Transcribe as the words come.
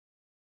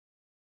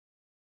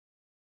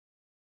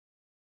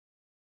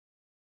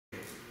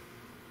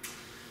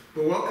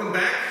Well, welcome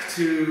back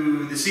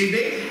to this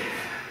evening.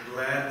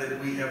 Glad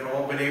that we have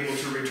all been able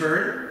to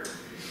return.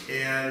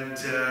 And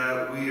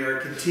we are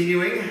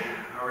continuing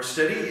our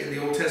study in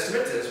the Old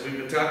Testament, as we've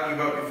been talking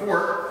about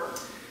before.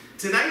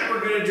 Tonight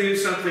we're going to do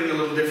something a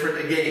little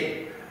different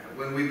again.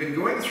 When we've been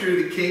going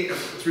through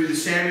the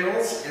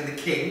Samuels and the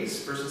Kings,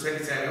 1st and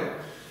 2nd Samuel,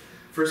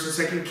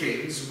 1st and 2nd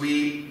Kings,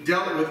 we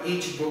dealt with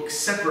each book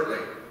separately.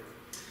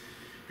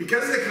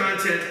 Because of the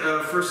content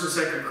of 1st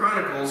and 2nd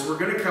Chronicles, we're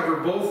going to cover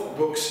both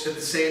books at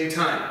the same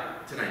time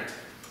tonight.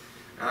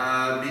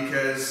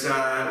 Because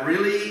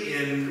really,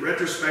 in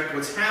retrospect,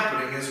 what's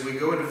happening as we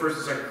go into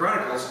 1st and 2nd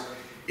Chronicles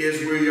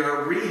is we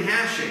are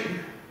rehashing,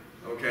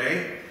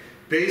 okay,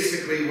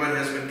 basically what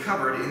has been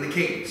covered in the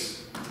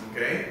Kings,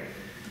 okay?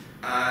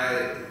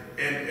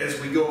 And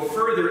as we go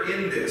further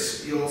in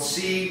this, you'll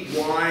see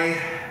why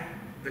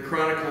the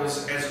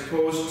Chronicles as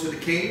opposed to the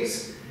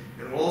Kings,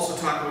 and we'll also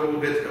talk a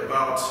little bit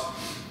about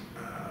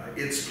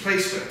its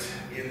placement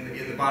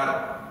in the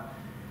Bible.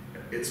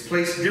 It's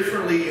placed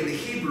differently in the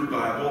Hebrew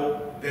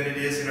Bible than it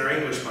is in our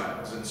English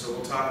Bibles, and so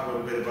we'll talk a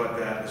little bit about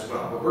that as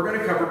well. But we're going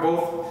to cover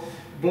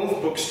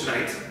both books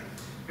tonight,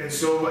 and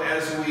so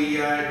as we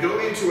go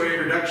into our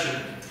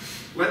introduction,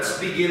 let's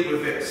begin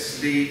with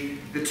this. The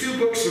two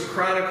books of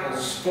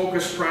Chronicles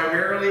focus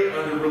primarily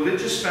on the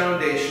religious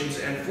foundations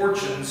and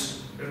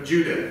fortunes of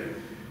Judah.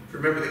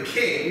 Remember, the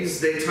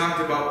Kings, they talked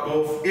about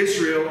both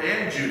Israel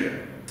and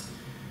Judah.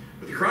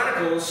 But the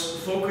Chronicles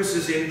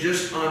focuses in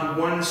just on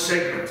one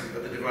segment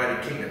of the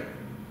divided kingdom.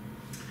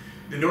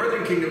 The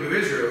northern kingdom of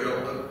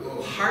Israel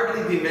will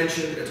hardly be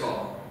mentioned at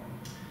all.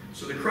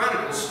 So the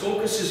Chronicles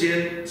focuses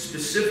in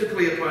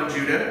specifically upon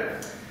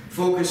Judah,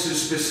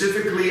 focuses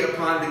specifically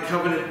upon the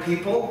covenant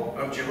people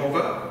of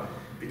Jehovah,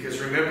 because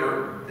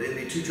remember,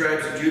 the two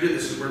tribes of Judah,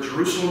 this is where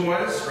Jerusalem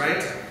was,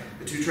 right?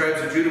 The two tribes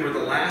of Judah were the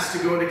last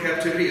to go into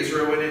captivity.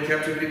 Israel went into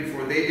captivity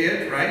before they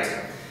did, right?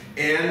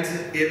 And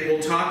it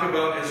will talk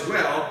about as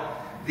well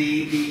the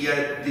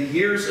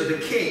years of the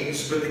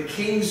kings, but the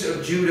kings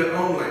of Judah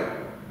only.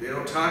 They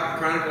don't talk,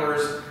 the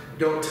chroniclers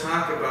don't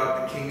talk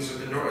about the kings of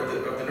the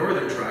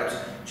northern tribes,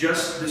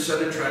 just the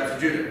southern tribes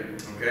of Judah,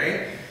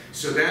 okay?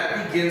 So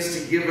that begins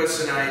to give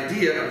us an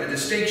idea of the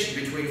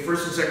distinction between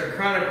 1st and 2nd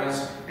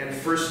Chronicles and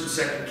 1st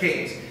and 2nd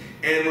Kings.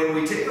 And when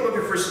we take a look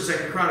at 1st and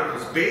 2nd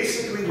Chronicles,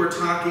 basically we're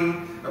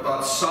talking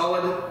about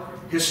solid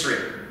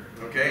history,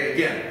 okay?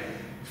 Again,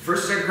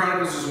 1st and 2nd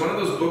Chronicles is one of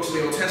those books in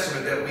the Old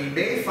Testament that we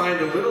may find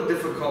a little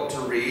difficult to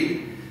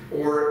read,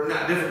 or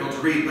not difficult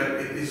to read, but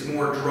it is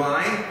more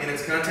dry in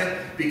its content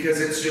because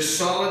it's just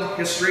solid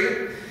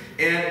history.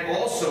 And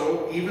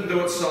also, even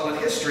though it's solid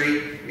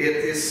history, it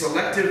is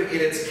selective in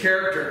its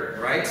character,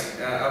 right,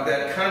 of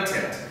that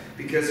content,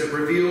 because it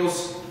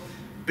reveals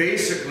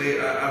basically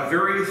a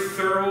very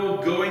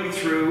thorough going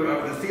through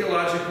of the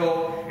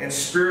theological and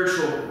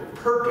spiritual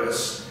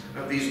purpose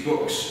of these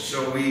books.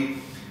 So we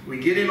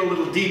get in a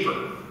little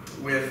deeper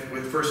with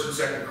 1st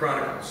and 2nd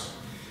Chronicles.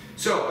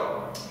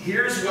 So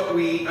here's what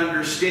we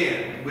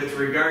understand with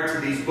regard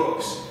to these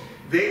books.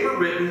 They were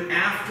written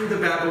after the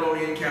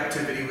Babylonian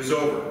captivity was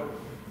over.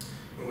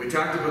 When we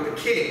talked about the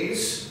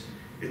kings,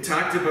 it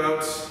talked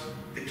about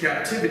the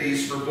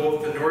captivities for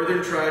both the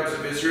northern tribes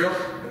of Israel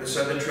and the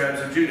southern tribes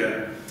of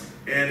Judah.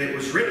 And it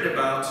was written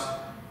about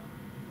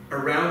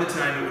around the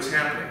time it was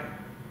happening.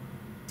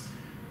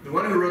 The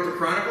one who wrote the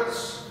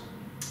Chronicles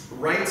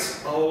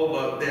writes all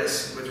about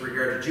this with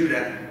regard to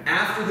Judah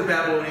after the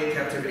Babylonian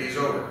captivity is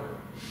over.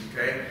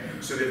 Okay?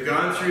 So they've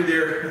gone through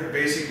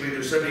basically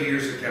their 70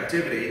 years of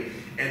captivity,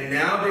 and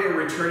now they are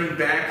returning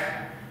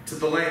back to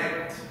the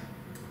land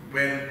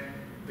when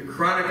the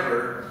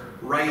chronicler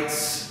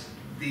writes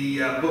the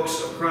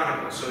books of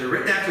Chronicles. So they're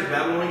written after the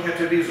Babylonian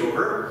captivity is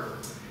over,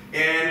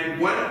 and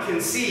one can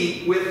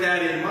see with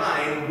that in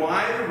mind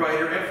why the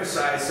writer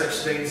emphasized such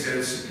things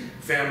as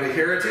family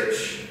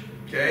heritage,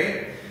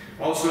 okay?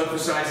 Also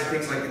emphasizing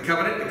things like the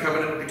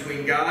covenant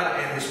between God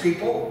and his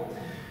people,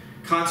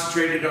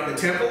 concentrated on the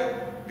temple,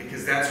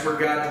 because that's where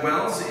God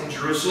dwells, in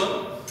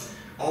Jerusalem.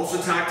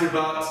 Also talked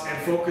about and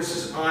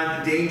focuses on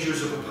the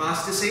dangers of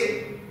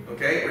apostasy.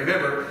 Okay,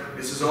 remember,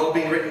 this is all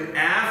being written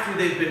after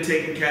they've been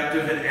taken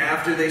captive and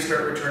after they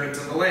start returning to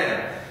the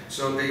land.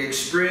 So the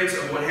experience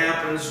of what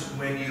happens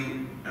when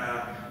you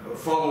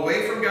fall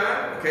away from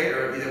God, okay,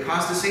 or the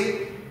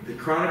apostasy, the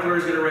chronicler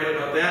is going to write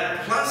about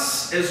that.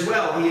 Plus, as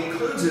well, he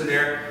includes in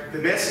there the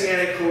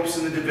messianic hopes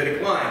in the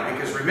Davidic line,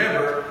 because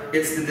remember,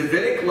 it's the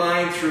Davidic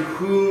line through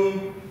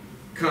who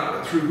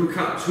comes.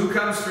 Who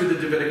comes through the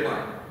Davidic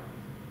line?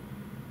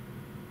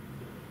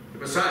 The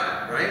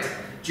Messiah, right?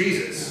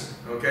 Jesus,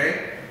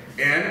 okay?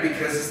 And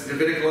because it's the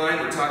Davidic line,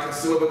 we're talking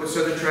still about the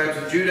southern tribes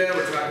of Judah,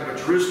 we're talking about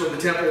Jerusalem,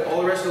 the temple,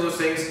 all the rest of those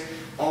things,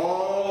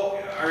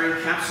 all are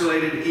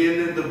encapsulated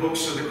in the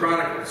books of the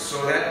Chronicles.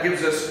 So that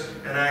gives us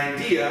an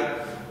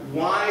idea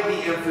why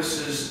the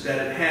emphasis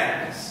that it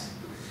has.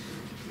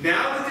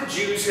 Now that the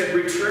Jews had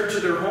returned to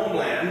their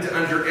homeland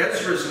under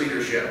Ezra's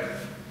leadership,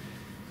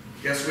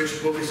 guess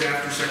which book is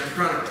after 2nd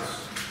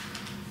Chronicles?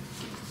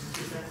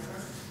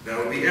 That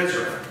would be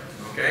Ezra,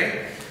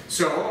 okay?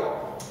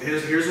 So,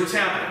 here's what's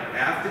happening.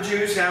 After the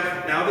Jews now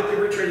that they've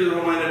returned to the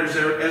homeland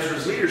under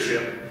Ezra's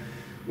leadership,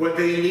 what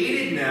they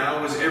needed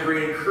now was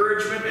every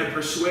encouragement and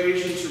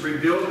persuasion to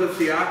rebuild the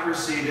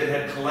theocracy that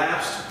had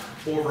collapsed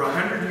over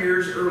 100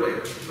 years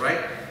earlier,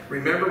 right?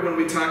 Remember when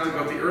we talked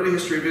about the early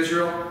history of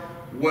Israel,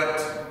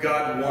 what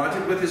God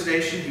wanted with his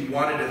nation? He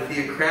wanted a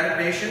theocratic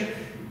nation.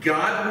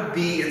 God would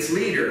be its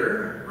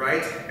leader,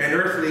 right? An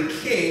earthly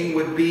king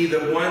would be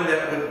the one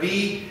that would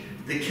be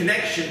the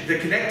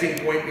connecting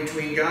point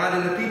between God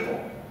and the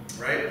people,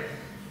 right?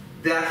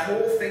 That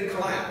whole thing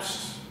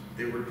collapsed.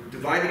 They were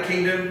divided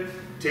kingdom,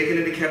 taken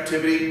into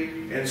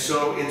captivity, and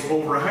so it's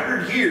over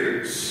 100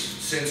 years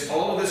since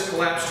all of this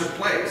collapse took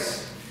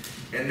place.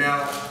 And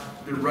now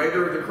the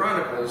writer of the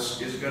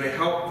Chronicles is going to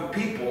help the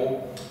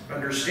people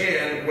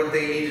understand what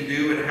they need to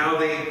do and how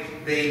they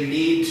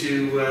need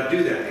to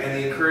do that,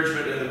 and the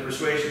encouragement and the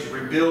persuasion to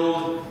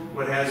rebuild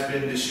what has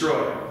been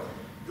destroyed.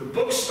 The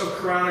books of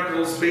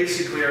Chronicles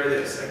basically are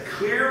this: a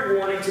clear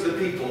warning to the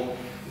people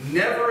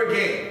never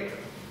again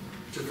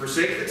to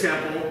forsake the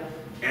temple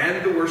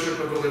and the worship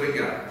of the living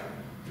God.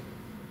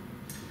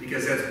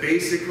 Because that's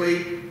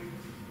basically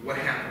what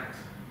happened.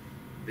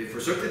 They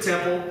forsook the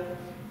temple.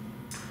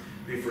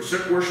 They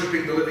forsook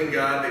worshiping the living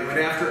God. They went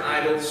after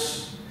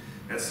idols.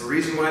 That's the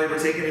reason why they were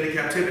taken into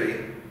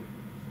captivity.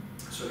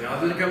 So now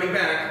that they're coming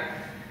back,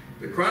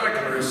 the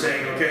chronicler is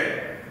saying,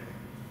 okay,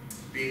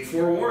 being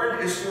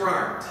forewarned is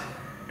forearmed.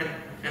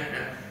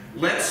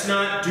 Let's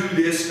not do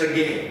this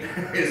again,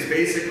 is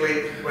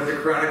basically what the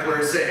chronicler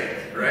is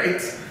saying,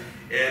 right?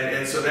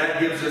 And so that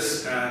gives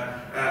us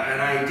an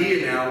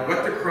idea now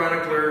what the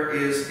chronicler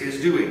is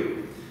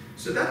doing.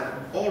 So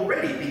that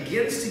already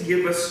begins to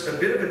give us a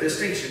bit of a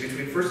distinction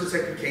between 1st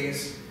and 2nd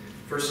Kings,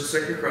 1st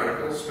and 2nd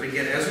Chronicles. But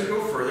again, as we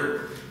go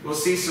further, we'll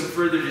see some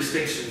further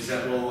distinctions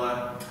that will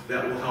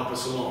help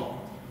us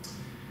along.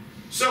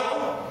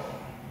 So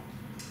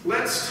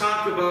let's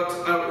talk about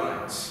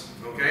outlines,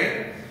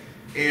 okay?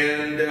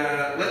 And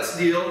let's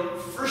deal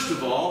first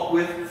of all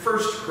with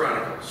 1st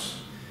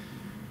Chronicles.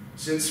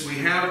 Since we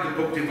have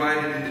the book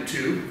divided into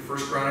two,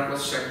 1st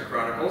Chronicles, 2nd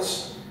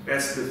Chronicles,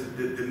 that's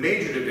the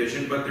major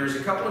division, but there's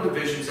a couple of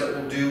divisions that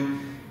we'll do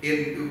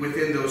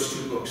within those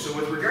two books. So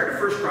with regard to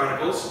 1st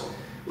Chronicles,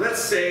 let's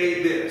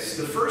say this: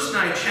 the first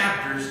 9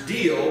 chapters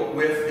deal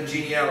with the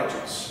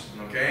genealogies.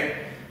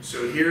 Okay,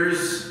 so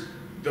here's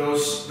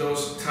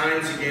those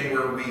times again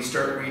where we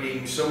start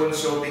reading so and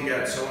so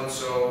begat so and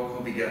so,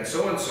 who begat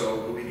so and so,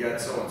 who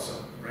begat so and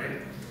so,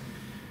 right?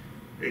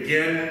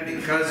 Again,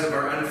 because of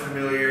our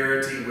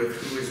unfamiliarity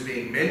with who is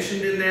being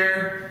mentioned in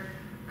there,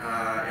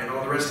 and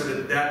all the rest of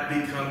it, that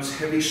becomes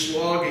heavy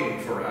slogging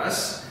for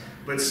us,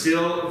 but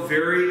still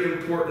very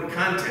important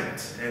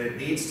content, and it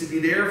needs to be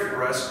there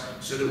for us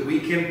so that we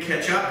can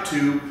catch up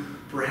to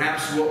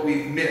perhaps what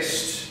we've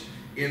missed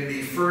in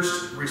the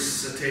first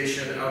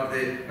recitation of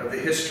the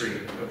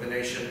history of the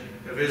nation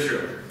of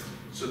Israel.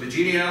 So the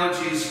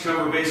genealogies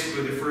cover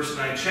basically the first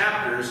 9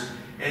 chapters,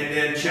 and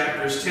then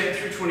chapters 10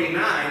 through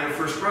 29 of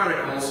 1st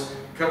Chronicles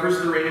covers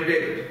the reign of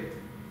David.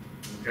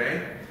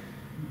 Okay?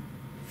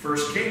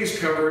 1st Kings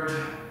covered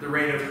the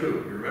reign of who?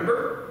 You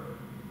remember?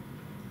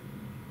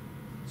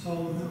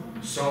 Saul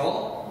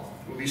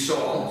would be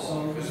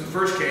Saul. This is the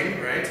 1st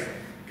king, right?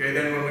 Okay,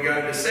 then when we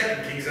got into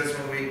 2nd Kings, that's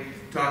when we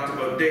talked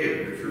about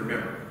David, if you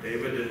remember.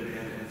 David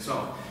and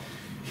Saul.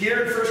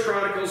 Here in 1st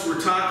Chronicles,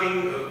 we're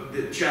talking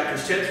the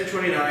chapters 10 through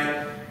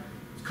 29,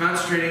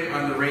 concentrating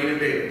on the reign of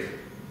David.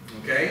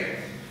 Okay?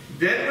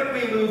 Then when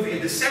we move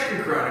into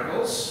 2nd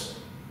Chronicles,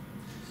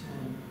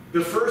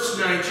 the first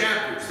 9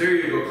 chapters, there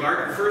you go,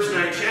 Clark. The first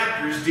 9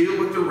 chapters deal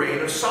with the reign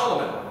of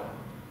Solomon.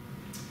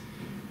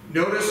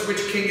 Notice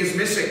which king is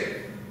missing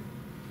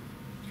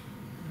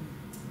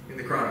in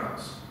the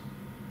Chronicles.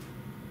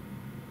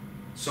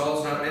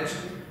 Saul's not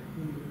mentioned.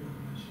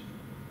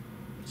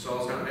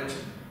 Saul's not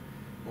mentioned.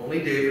 Only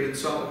David and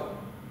Solomon.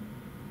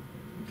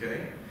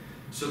 Okay?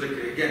 So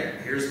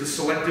again, here's the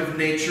selective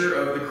nature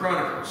of the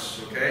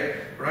Chronicles.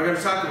 Okay? We're not going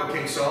to talk about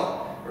King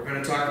Saul. We're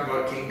going to talk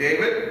about King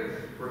David.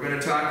 We're going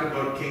to talk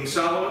about King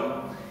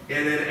Solomon.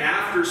 And then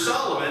after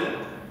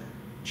Solomon,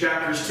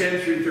 chapters 10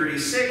 through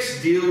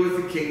 36 deal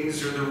with the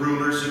kings or the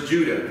rulers of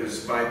Judah.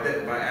 Because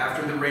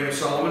after the reign of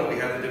Solomon, we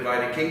have the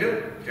divided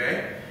kingdom.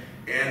 Okay?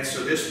 And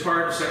so this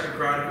part of 2nd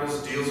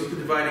Chronicles deals with the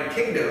divided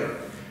kingdom,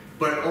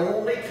 but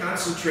only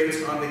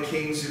concentrates on the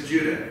kings of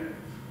Judah.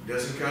 It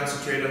doesn't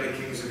concentrate on the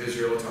kings of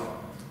Israel at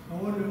all. I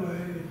wonder why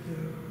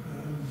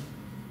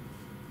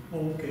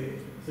okay,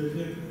 so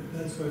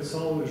that's why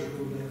Saul was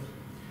ruled out.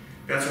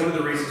 That's one of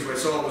the reasons why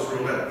Saul was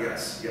ruled out,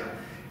 yes. Yeah.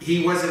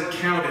 He wasn't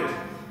counted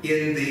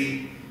in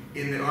the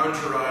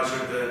entourage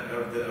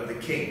of the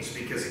kings,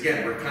 because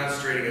again, we're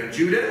concentrating on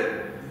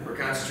Judah, we're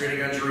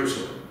concentrating on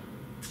Jerusalem.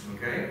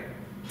 Okay?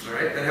 All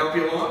right, that help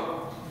you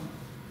along?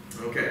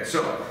 Okay,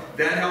 so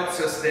that helps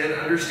us then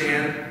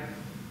understand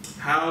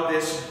how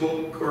this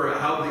book, or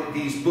how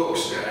these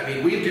books, I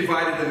mean, we've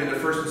divided them into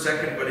 1st and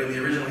 2nd, but in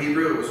the original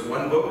Hebrew it was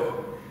one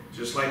book,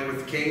 just like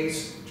with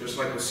Kings, just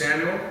like with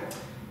Samuel.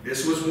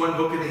 This was one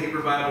book in the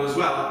Hebrew Bible as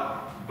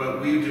well,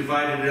 but we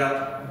divided it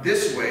up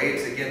this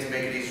way, again, to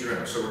make it easier to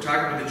remember. So we're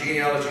talking about the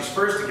genealogies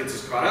first, it gets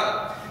us caught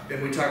up.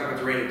 Then we talk about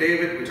the reign of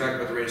David, we talk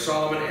about the reign of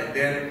Solomon, and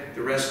then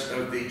the rest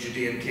of the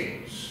Judean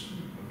kings,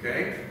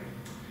 okay,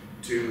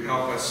 to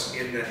help us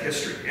in that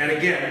history. And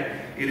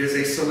again, it is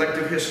a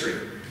selective history.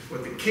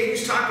 What the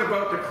kings talk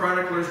about, the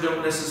chroniclers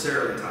don't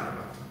necessarily talk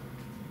about,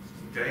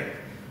 okay?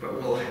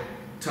 But we'll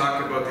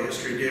talk about the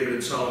history of David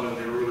and Solomon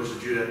and the rulers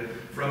of Judah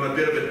from a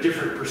bit of a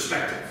different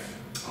perspective,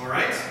 all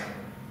right?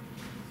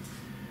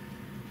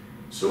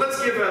 So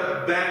let's give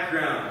a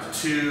background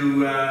to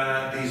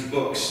these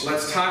books.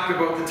 Let's talk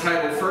about the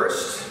title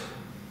first.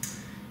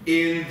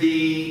 In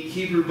the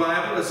Hebrew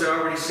Bible, as I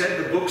already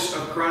said, the books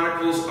of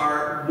Chronicles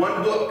are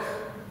one book.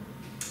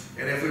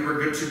 And if we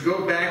were to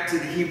go back to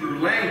the Hebrew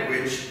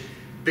language,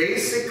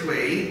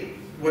 basically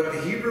what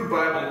the Hebrew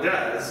Bible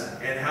does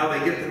and how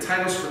they get the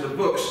titles for the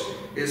books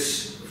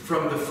is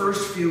from the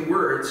first few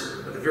words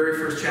of the very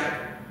first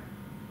chapter.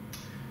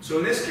 So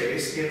in this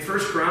case, in 1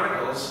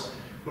 Chronicles,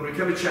 when we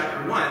come to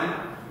chapter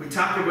 1, we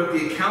talk about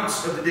the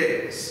accounts of the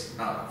days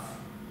of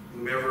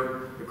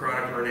whomever the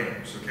chronicler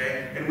names,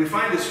 okay? And we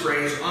find this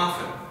phrase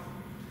often.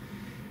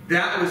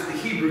 That was the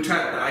Hebrew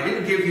title. Now, I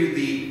didn't give you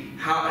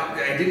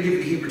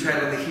the Hebrew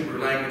title in the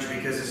Hebrew language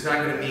because it's not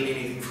going to mean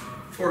anything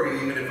for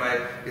you, even if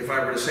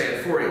I were to say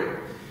it for you.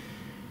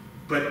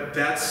 But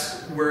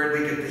that's where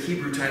they get the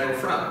Hebrew title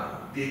from,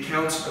 the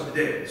accounts of the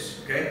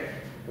days, okay?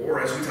 Or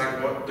as we talk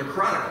about, the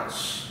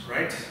Chronicles,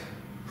 right?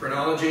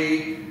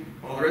 Chronology,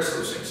 all the rest of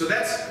those things. So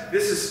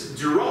this is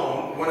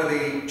Jerome, one of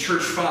the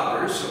church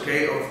fathers,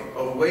 okay,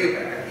 of way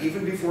back,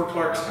 even before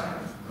Clark's time,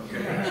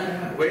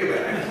 okay, way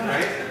back,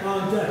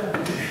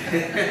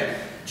 right?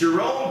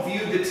 Jerome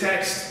viewed the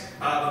text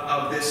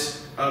of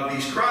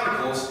these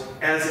Chronicles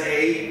as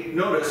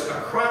notice,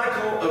 a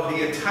chronicle of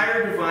the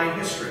entire divine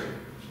history,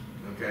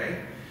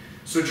 okay?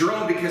 So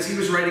Jerome, because he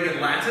was writing in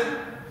Latin,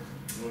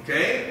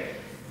 okay,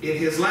 in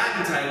his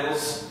Latin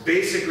titles,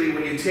 basically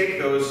when you take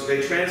those,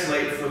 they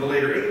translate for the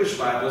later English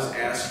Bibles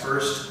as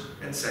 1st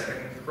and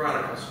 2nd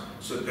Chronicles.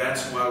 So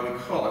that's why we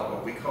call it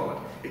what we call it.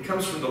 It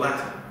comes from the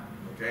Latin,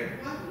 okay?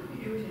 Why would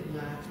you do it in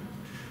Latin?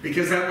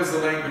 Because that was the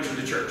language of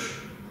the church.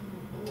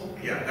 Oh,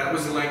 okay. Yeah, that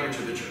was the language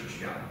of the church,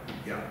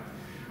 yeah.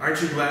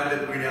 Aren't you glad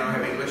that we now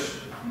have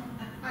English?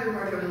 I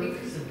wrote it in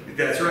Gilkinson.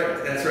 That's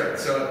right.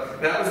 So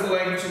that was the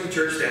language of the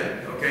church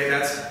then, okay?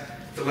 That's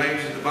the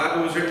language that the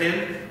Bible was written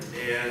in.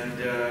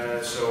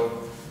 And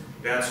so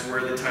that's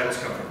where the titles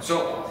come from.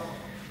 So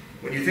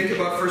when you think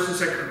about 1st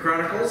and 2nd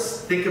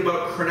Chronicles, think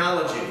about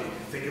chronology,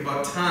 think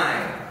about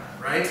time,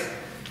 right?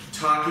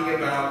 Talking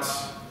about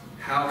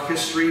how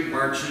history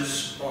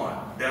marches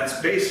on. That's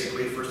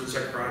basically 1st and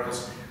 2nd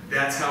Chronicles.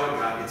 That's how it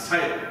got its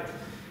title.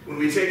 When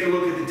we take a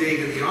look at the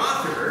date of the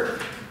author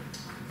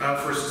of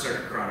 1st and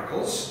 2nd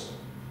Chronicles,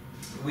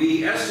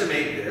 we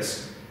estimate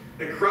this.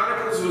 The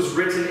Chronicles was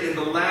written in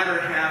the latter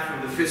half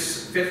of the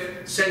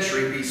 5th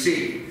century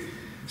BC,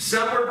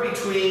 somewhere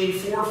between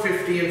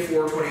 450 and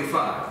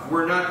 425.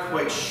 We're not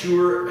quite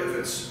sure if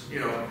it's,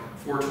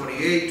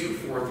 428 to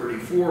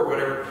 434 or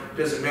whatever.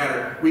 Doesn't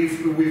matter.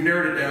 We've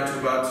narrowed it down to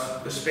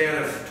about the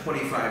span of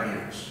 25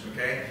 years.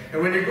 Okay,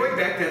 and when you're going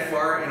back that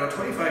far,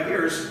 25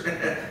 years,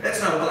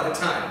 that's not a lot of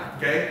time.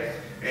 Okay,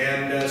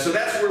 and so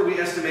that's where we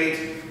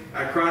estimate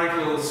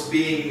Chronicles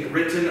being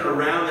written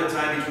around the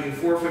time between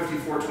 450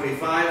 and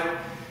 425.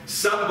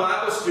 Some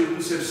Bible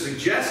students have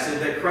suggested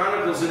that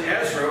Chronicles and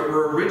Ezra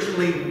were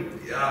originally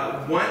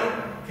one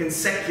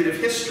consecutive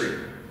history.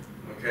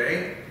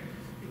 Okay?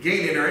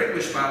 Again, in our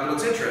English Bible,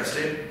 it's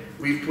interesting.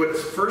 We've put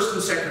 1st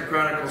and 2nd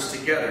Chronicles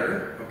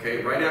together,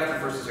 okay, right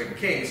after 1st and 2nd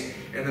Kings,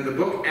 and then the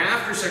book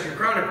after 2nd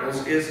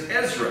Chronicles is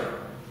Ezra.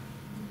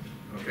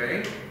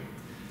 Okay?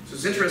 So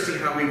it's interesting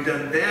how we've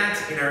done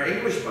that in our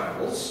English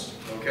Bibles,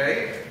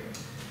 okay?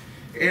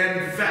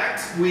 And in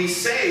fact, we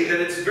say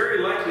that it's very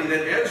likely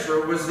that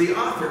Ezra was the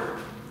author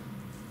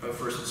of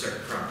 1st and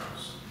 2nd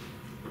Chronicles.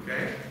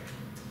 Okay?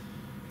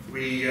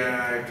 We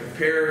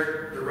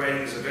compare the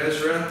writings of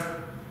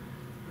Ezra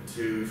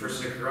to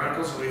 1st and 2nd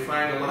Chronicles, and we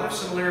find a lot of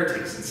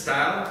similarities in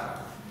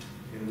style,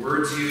 in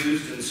words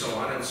used, and so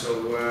on. And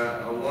so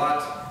a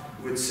lot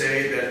would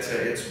say that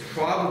it's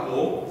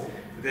probable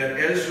that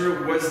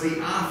Ezra was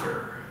the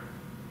author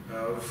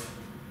of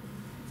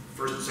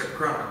 1st and 2nd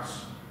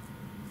Chronicles.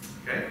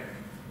 Okay?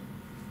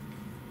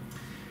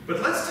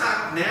 But let's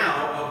talk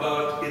now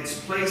about its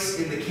place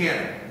in the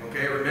canon.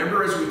 Okay,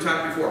 remember as we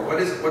talked before, what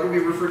do we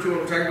refer to when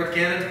we're talking about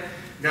canon?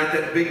 Not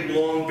that big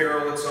long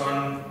barrel that's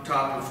on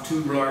top of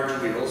 2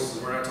 large wheels.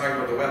 We're not talking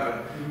about the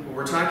weapon. But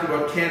we're talking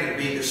about canon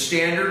being the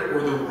standard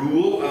or the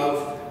rule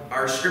of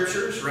our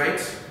scriptures,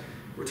 right?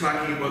 We're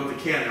talking about the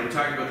canon. We're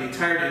talking about the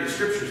entirety of the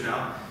scriptures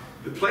now.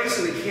 The place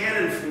in the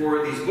canon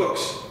for these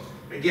books.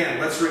 Again,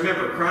 let's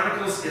remember,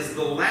 Chronicles is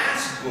the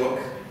last book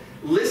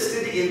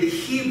listed in the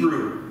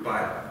Hebrew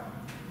Bible.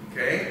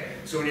 Okay?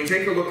 So when you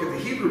take a look at the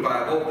Hebrew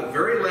Bible, the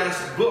very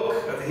last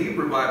book of the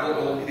Hebrew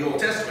Bible, the Old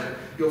Testament,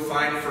 you'll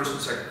find 1st and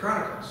 2nd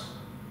Chronicles.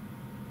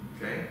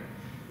 Okay?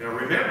 Now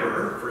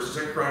remember, 1st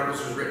and 2nd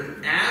Chronicles was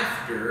written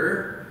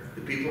after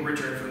the people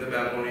returned from the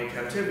Babylonian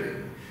captivity.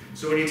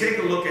 So when you take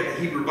a look at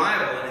the Hebrew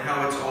Bible and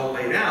how it's all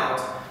laid out,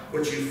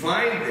 what you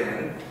find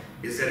then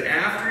is that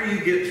after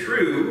you get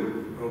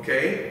through,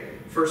 okay,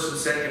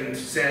 1st and 2nd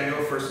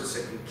Samuel, 1st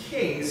and 2nd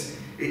Kings,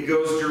 it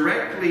goes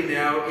directly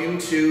now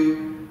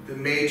into the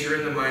major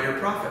and the minor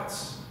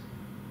prophets.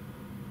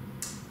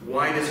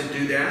 Why does it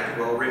do that?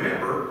 Well,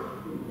 remember,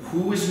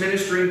 who was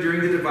ministering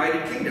during the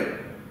divided kingdom?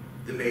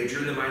 The major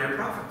and the minor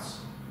prophets.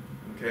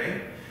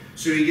 Okay?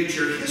 So you get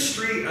your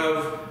history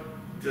of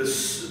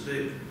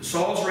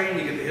Saul's reign,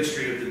 you get the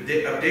history of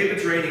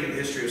David's reign, you get the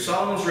history of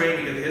Solomon's reign,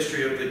 you get the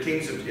history of the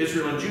kings of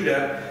Israel and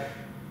Judah.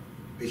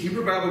 The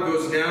Hebrew Bible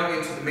goes now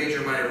into the major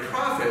and minor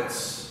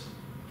prophets.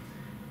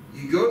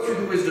 You go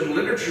through the wisdom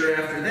literature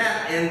after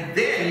that, and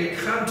then you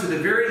come to the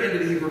very end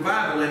of the Hebrew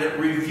Bible, and it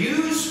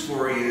reviews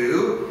for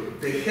you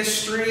the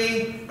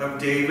history of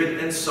David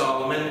and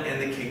Solomon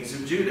and the kings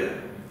of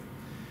Judah.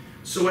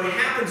 So what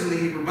happens in the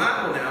Hebrew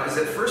Bible now is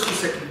that 1st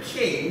and 2nd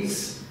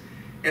Kings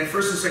and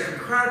 1st and 2nd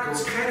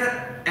Chronicles kind of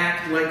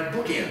act like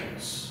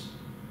bookends.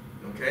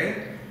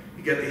 Okay?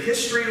 You got the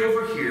history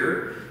over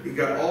here. You've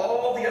got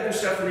all the other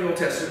stuff in the Old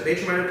Testament,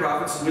 major minor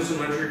prophets, the wisdom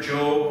literature,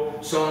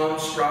 Job,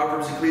 Psalms,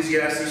 Proverbs,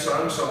 Ecclesiastes,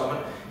 Song of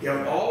Solomon. You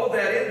have all of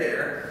that in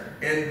there,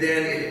 and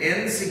then it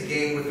ends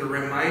again with a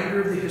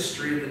reminder of the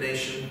history of the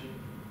nation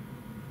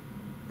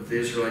of the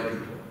Israelite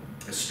people,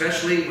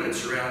 especially when it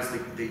surrounds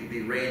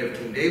the reign of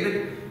King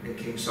David and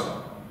King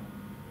Solomon.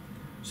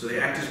 So they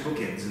act as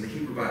bookends in the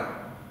Hebrew Bible.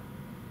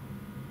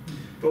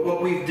 But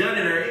what we've done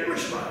in our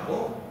English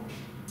Bible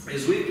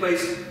is we've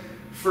placed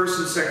 1st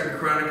and 2nd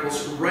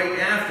Chronicles right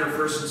after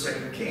 1st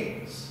and 2nd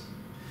Kings.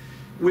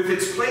 With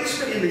its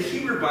placement in the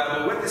Hebrew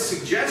Bible, what this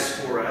suggests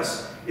for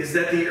us is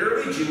that the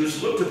early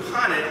Jews looked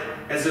upon it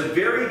as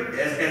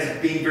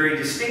being very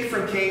distinct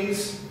from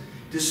Kings.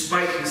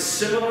 Despite the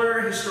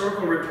similar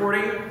historical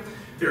reporting,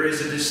 there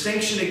is a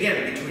distinction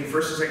again between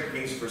 1st and 2nd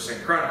Kings and 1st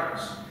and 2nd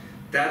Chronicles.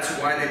 That's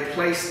why they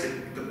place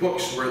the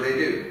books where they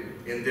do,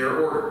 in their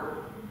order.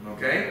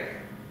 Okay?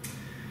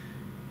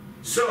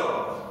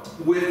 So,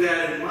 with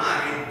that in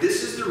mind,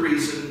 this is the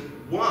reason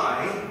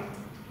why,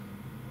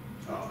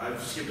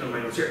 I've skipped on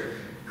my notes here.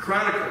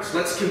 Chronicles,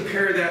 let's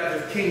compare that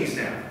with Kings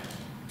now.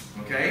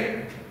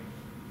 Okay?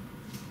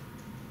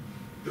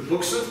 The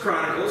books of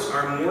Chronicles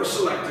are more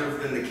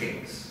selective than the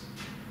Kings.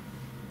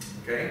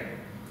 Okay?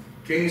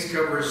 Kings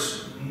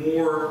covers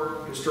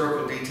more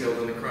historical detail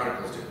than the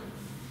Chronicles do.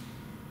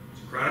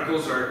 So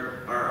Chronicles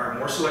are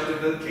more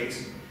selective than the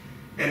Kings.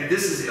 And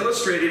this is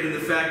illustrated in the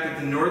fact that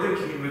the northern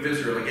kingdom of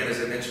Israel, again, as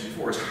I mentioned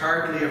before, is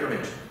hardly ever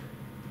mentioned.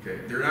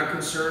 Okay? They're not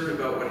concerned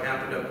about what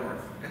happened up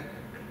north.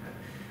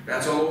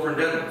 That's all over and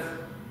done with.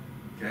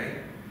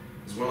 Okay?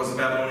 As well as the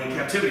Babylonian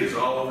captivity is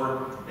all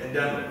over and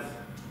done with.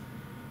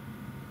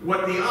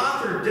 What the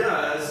author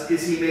does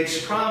is he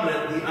makes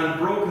prominent the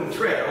unbroken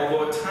thread,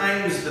 although at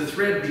times the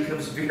thread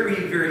becomes very,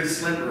 very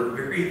slender,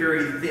 very,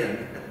 very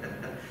thin.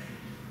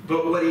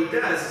 But what he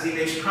does is he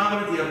makes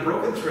prominent the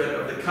unbroken thread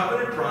of the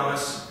covenant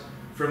promise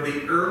from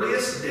the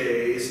earliest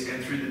days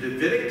and through the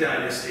Davidic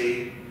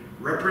dynasty,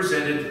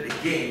 represented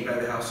again by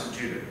the house of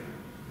Judah.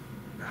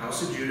 The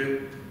house of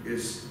Judah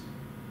is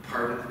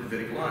part of the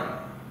Davidic line.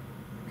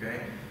 Okay?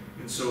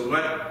 And so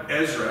what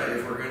Ezra,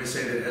 if we're going to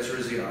say that Ezra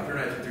is the author, and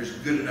I think there's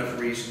good enough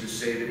reason to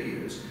say that he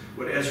is,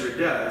 what Ezra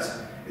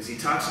does is he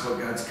talks about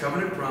God's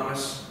covenant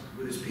promise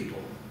with his people.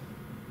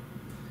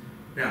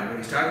 Now, when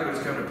he's talking about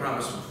his covenant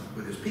promise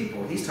with his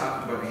people, he's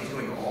talking about, he's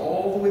going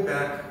all the way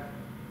back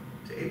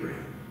to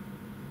Abraham.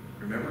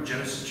 Remember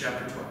Genesis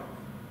chapter 12,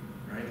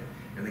 right?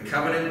 And the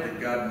covenant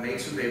that God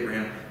makes with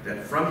Abraham,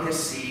 that from his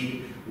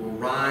seed will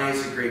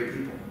rise a great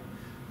people.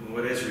 And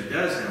what Ezra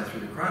does now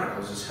through the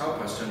Chronicles is help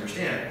us to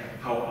understand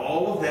how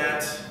all of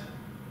that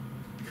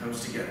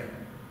comes together.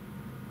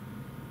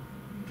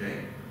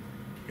 Okay?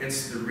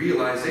 Hence the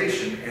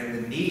realization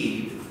and the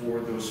need for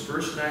those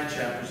first 9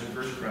 chapters of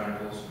 1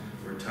 Chronicles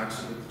where it talks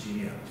about the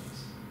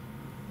genealogies.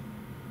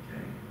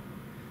 Okay?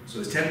 So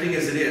as tempting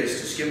as it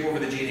is to skip over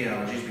the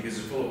genealogies because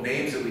it's full of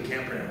names that we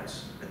can't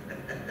pronounce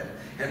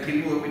and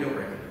people that we don't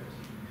recognize,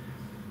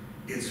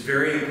 it's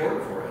very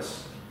important for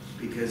us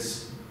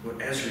because what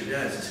Ezra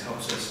does is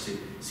helps us to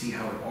see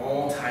how it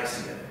all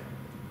ties together.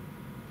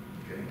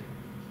 Okay?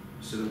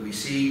 So that we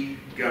see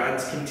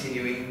God's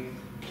continuing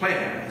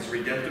plan, his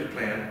redemptive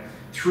plan,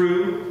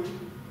 through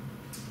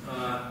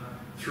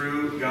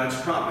God's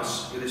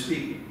promise with his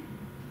people.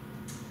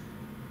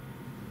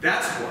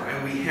 That's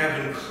why we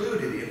have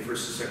included in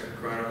 1st and 2nd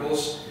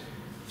Chronicles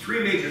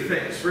 3 major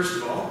things. First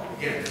of all,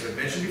 again, as I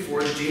mentioned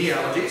before, the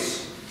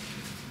genealogies.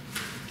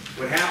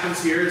 What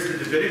happens here is the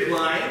Davidic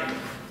line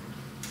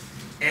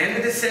and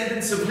the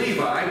descendants of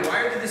Levi.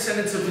 Why are the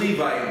descendants of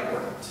Levi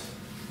important?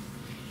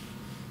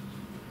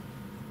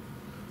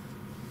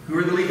 Who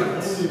are the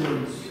Levites?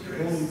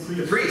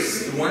 The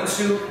priests, the ones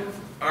who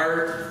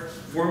are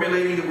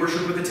formulating the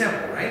worship of the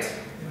temple, right?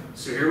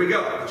 So here we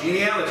go. The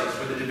genealogies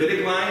for the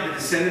Davidic line, the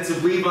descendants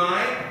of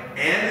Levi,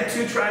 and the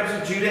 2 tribes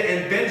of Judah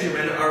and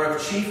Benjamin are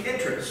of chief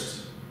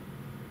interest.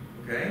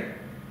 Okay?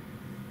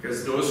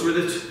 because those were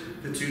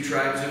the two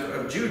tribes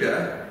of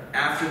Judah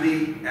after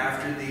the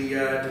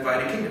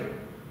divided kingdom.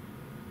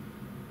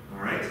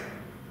 All right.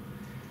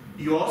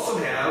 You also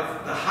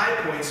have the high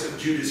points of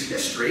Judah's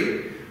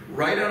history,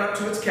 right on up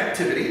to its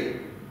captivity.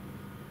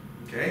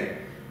 Okay,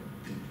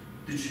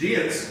 the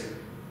Judeans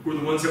were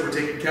the ones that were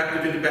taken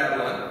captive into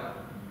Babylon.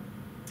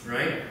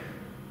 Right.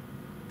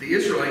 The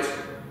Israelites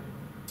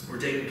were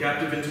taken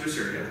captive into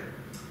Assyria.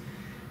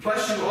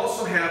 Plus, you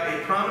also have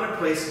a prominent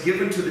place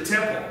given to the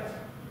temple,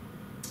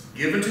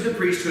 given to the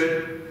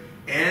priesthood,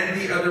 and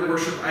the other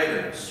worship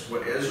items.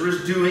 What Ezra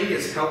is doing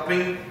is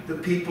helping the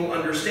people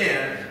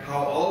understand how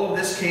all of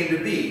this came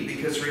to be.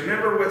 Because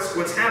remember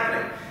what's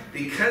happening.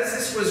 Because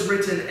this was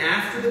written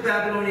after the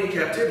Babylonian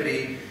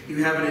captivity,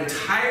 you have an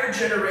entire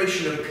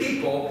generation of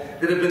people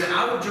that have been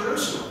out of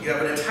Jerusalem. You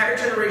have an entire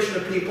generation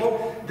of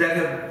people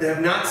that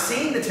have not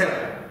seen the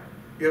temple.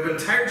 You have an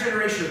entire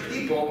generation of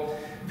people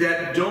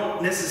that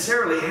don't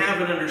necessarily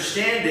have an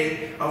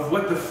understanding of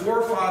what the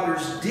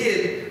forefathers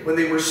did when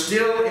they were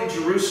still in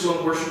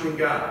Jerusalem worshiping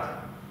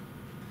God.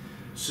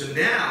 So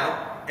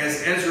now,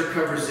 as Ezra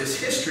covers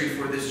this history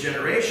for this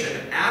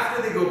generation,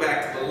 after they go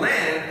back to the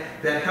land,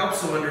 that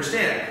helps them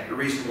understand the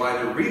reason why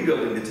they're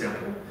rebuilding the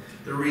temple,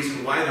 the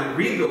reason why they're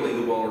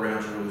rebuilding the wall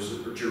around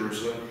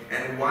Jerusalem,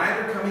 and why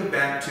they're coming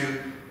back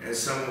to, as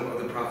some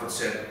of the prophets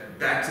said,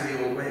 back to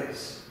the old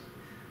ways.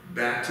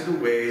 Back to the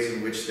ways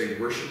in which they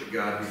worshipped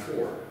God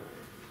before.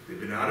 They've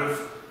been out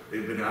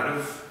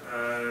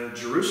of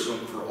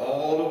Jerusalem for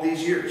all of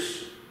these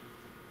years,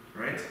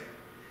 right?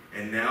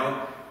 And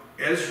now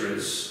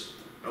Ezra's,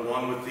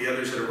 along with the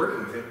others that are working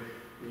with him,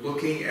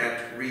 looking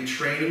at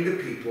retraining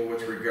the people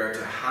with regard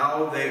to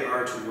how they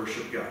are to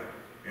worship God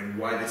and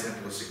why the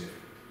temple is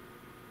significant.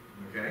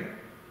 Okay?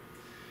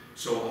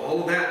 So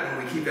all of that,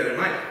 when we keep that in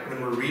mind,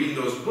 when we're reading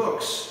those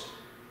books,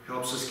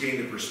 helps us gain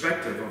the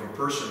perspective of a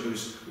person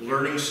who's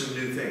learning some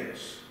new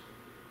things.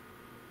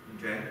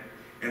 Okay?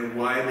 And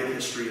why the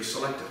history is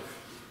selective.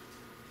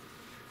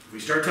 If we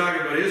start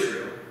talking about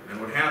Israel and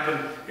what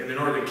happened in the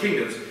northern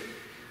kingdoms,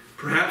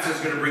 perhaps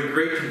it's going to bring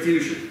great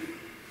confusion.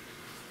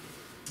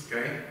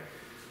 Okay?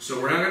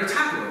 So we're not going to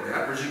talk about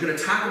that. We're just going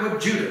to talk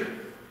about Judah.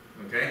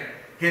 Okay?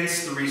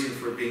 Hence the reason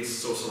for it being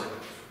so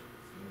selective.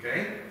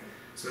 Okay?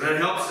 So that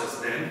helps us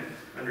then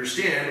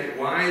understand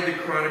why the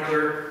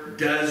chronicler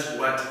does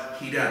what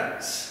he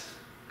does.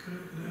 Can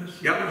I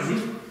ask? Yep.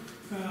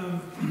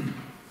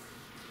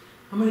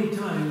 How many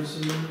times,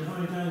 and how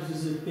many times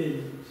has it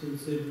been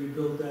since they've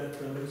rebuilt that?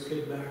 Let's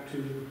get back to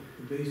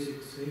the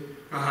basics, eh?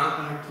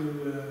 Back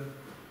to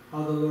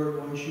how the Lord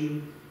wants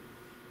you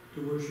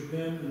to worship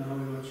Him and how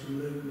He wants you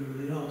to live and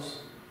everything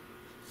else.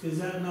 Is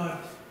that not,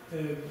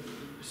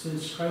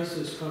 since Christ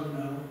has come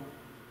now,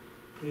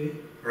 okay?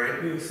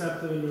 Right. We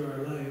accept it into our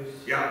lives,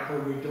 Yeah.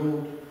 or we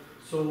don't.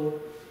 So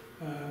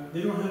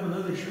they don't have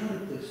another shot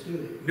at this, do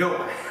they?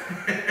 No.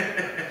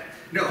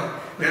 No.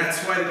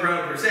 That's why the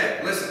chronicler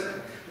said,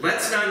 listen,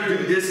 let's not do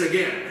this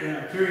again.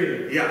 Yeah,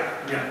 period.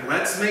 Yeah.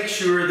 Let's make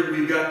sure that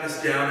we've got this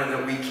down and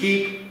that we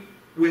keep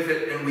with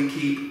it and we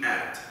keep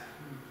at it.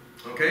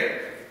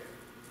 Okay?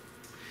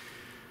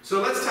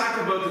 So let's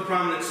talk about the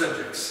prominent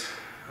subjects,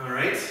 all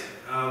right,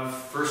 of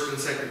 1st and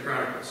 2nd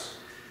Chronicles.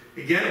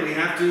 Again, we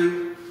have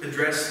to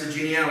address the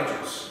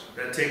genealogies.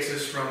 That takes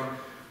us from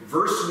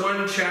verse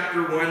 1,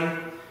 chapter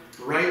 1,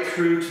 right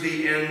through to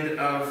the end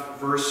of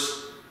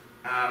verse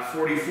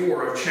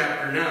 44 of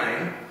chapter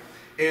 9.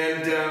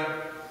 And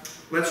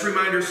let's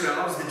remind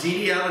ourselves, the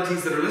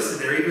genealogies that are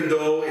listed there, even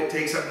though it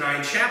takes up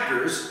 9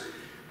 chapters,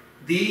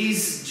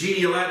 these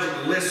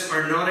genealogical lists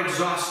are not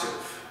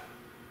exhaustive.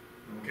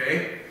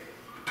 Okay?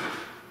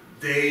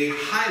 They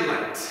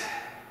highlight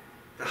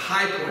the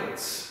high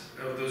points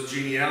of those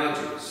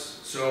genealogies.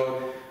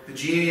 So the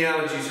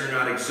genealogies are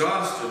not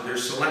exhaustive, they're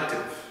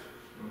selective.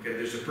 Okay,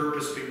 there's a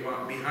purpose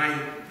behind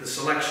the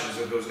selections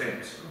of those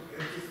names.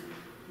 Okay, I'm just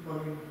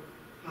wondering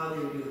how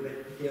they do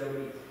it, they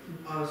already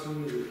obviously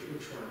knew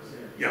which ones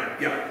there.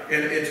 Yeah.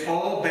 And it's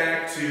all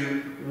back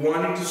to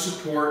wanting to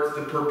support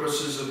the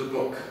purposes of the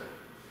book.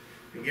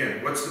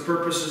 Again, what's the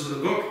purposes of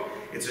the book?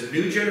 It's a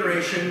new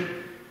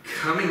generation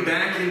coming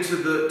back into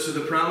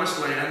the promised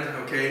land,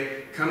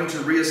 okay, coming to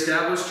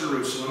reestablish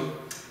Jerusalem,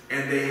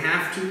 and they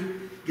have to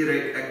get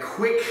a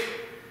quick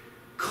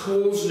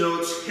Cole's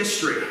Notes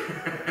history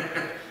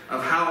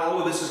of how all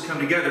of this has come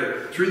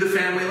together through the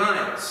family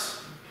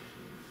lines.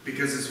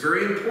 Because it's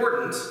very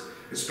important,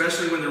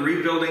 especially when they're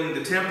rebuilding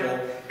the temple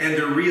and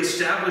they're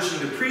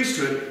reestablishing the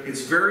priesthood,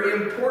 it's very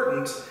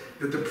important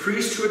that the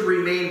priesthood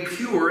remain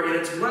pure in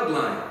its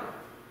bloodline.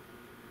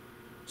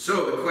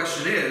 So the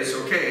question is,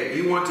 okay,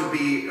 you want to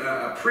be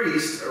a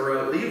priest or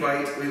a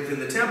Levite within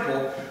the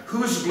temple,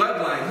 whose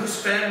bloodline, whose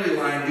family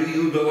line do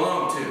you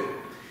belong to?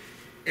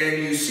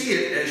 And you see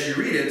it as you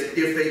read it.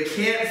 If they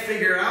can't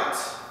figure out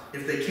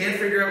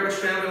which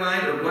family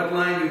line or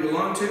bloodline you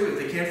belong to, if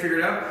they can't figure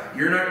it out,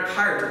 you're not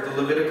part of the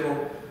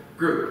Levitical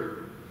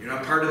group. You're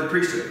not part of the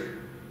priesthood.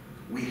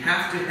 We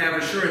have to have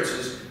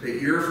assurances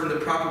that you're from the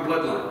proper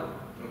bloodline.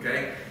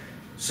 Okay?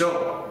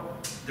 So,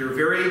 they're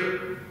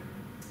very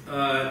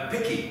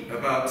picky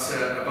about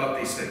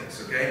these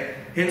things, okay?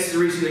 Hence the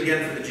reason,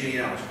 again, for the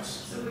genealogies.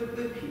 So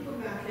with people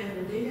back then,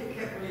 would they have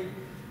kept really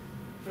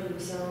for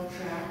themselves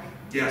track?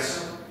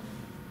 Yes. Of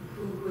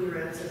who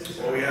their ancestors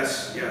are? Oh,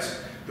 yes,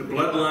 yes. The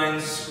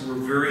bloodlines were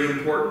very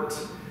important.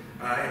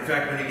 In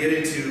fact, when you get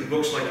into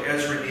books like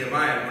Ezra and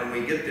Nehemiah, when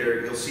we get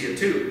there, you'll see it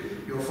too.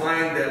 You'll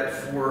find that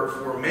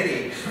for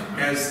many,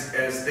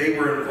 as they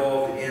were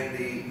involved in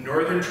the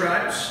northern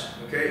tribes,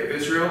 okay, of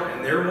Israel,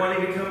 and they're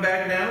wanting to come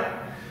back now,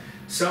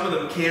 some of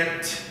them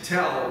can't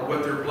tell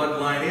what their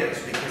bloodline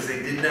is because they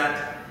did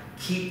not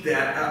keep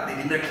that up. They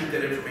did not keep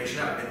that information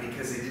up. And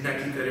because they did not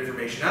keep that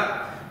information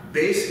up,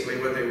 basically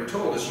what they were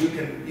told is you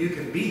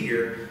can be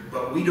here,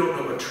 but we don't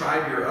know what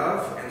tribe you're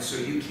of, and so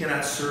you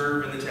cannot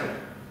serve in the temple.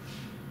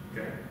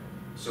 Okay?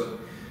 So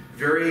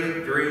very,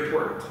 very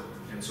important.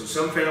 And so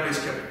some families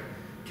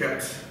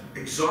kept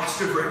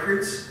exhaustive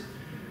records,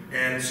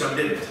 and some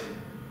didn't.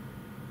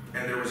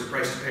 And there was a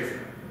price to pay for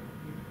that.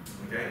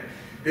 Okay?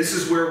 This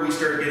is where we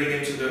start getting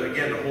into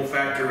the whole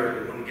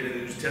factor when we get into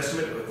the New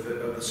Testament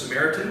of the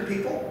Samaritan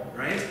people,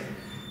 right?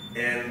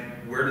 And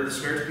where did the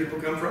Samaritan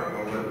people come from?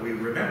 Well, we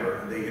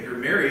remember they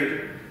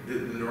intermarried the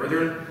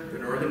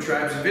northern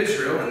tribes of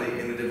Israel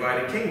in the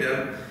divided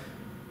kingdom.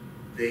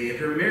 They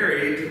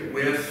intermarried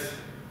with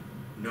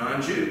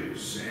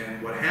non-Jews,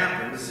 and what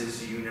happens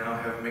is you now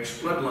have mixed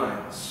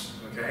bloodlines.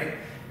 Okay,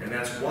 and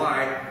that's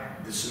why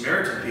the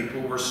Samaritan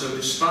people were so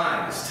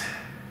despised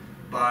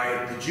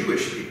by the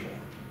Jewish people.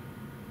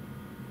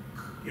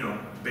 You know,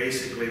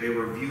 basically they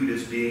were viewed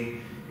as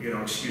being, you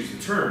know, excuse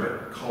the term,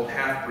 but called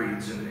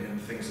half-breeds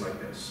and things like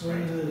this.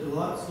 When Right? the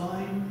Lot's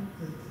line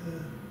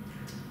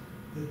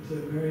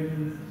that married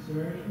in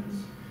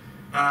Samaritans?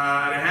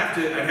 I'd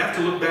have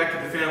to look back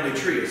at the family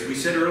tree, as we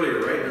said earlier,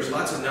 right? There's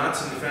lots of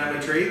knots in the family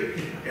tree,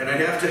 and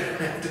I'd have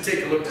to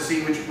take a look to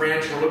see which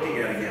branch we're looking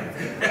at again.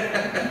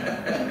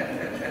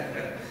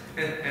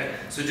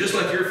 So just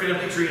like your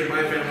family tree and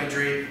my family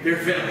tree, their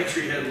family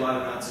tree had a lot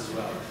of knots as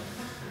well.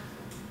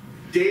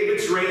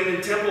 David's reign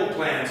and temple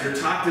plans are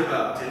talked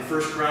about in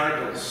 1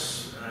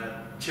 Chronicles,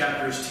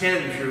 chapters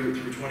 10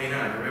 through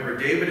 29. Remember,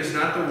 David is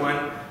not the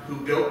one who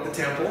built the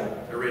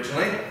temple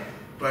originally,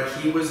 but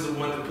he was the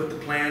one that put the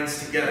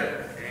plans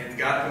together and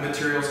got the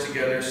materials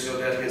together so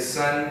that his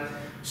son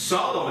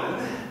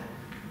Solomon,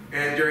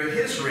 and during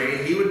his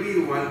reign, he would be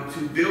the one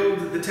to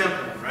build the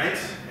temple, right?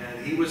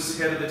 And he was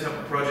head of the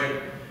temple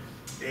project.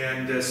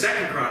 And 2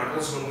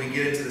 Chronicles, when we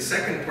get into the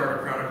second part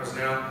of Chronicles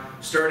now,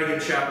 starting in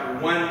chapter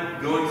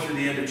 1, going through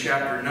the end of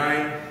chapter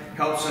 9,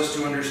 helps us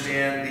to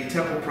understand the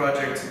temple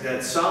project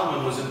that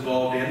Solomon was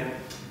involved in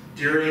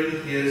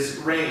during his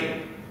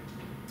reign.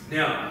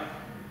 Now,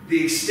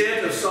 the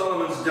extent of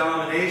Solomon's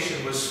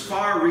domination was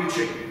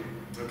far-reaching.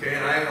 Okay,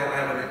 and I'll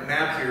have a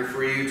map here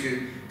for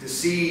you to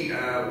see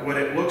what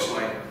it looks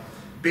like.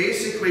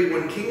 Basically,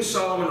 when King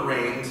Solomon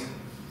reigned,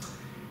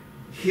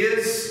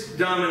 his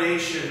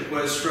domination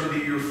was from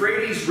the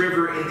Euphrates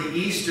River in the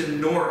east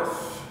and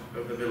north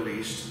of the Middle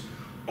East,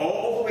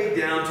 all the way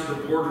down to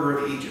the border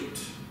of Egypt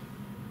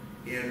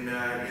in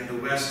the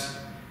west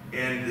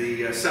and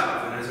the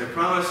south. And as I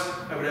promised,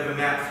 I would have a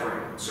map for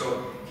you.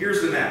 So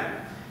here's the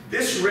map.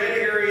 This red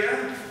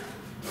area,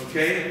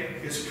 okay,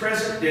 is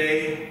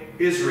present-day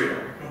Israel,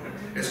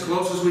 as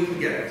close as we can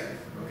get it.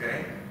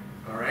 Okay,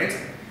 all right.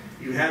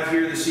 You have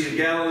here the Sea of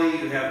Galilee,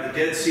 you have the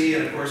Dead Sea,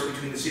 and of course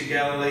between the Sea of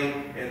Galilee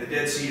and the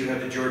Dead Sea you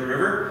have the Jordan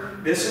River.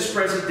 This is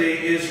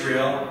present-day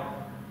Israel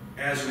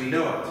as we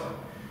know it.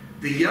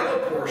 The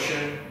yellow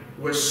portion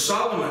was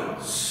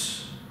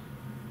Solomon's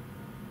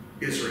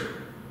Israel.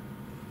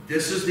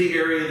 This is the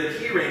area that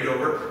he reigned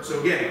over. So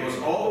again, it goes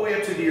all the way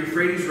up to the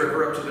Euphrates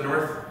River, up to the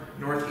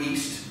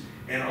northeast,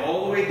 and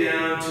all the way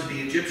down to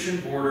the Egyptian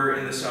border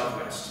in the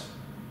southwest.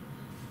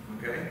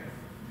 Okay?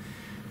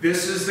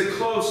 This is the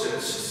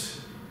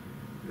closest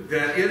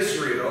that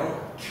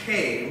Israel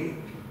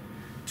came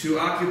to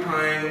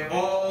occupying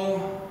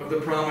all of the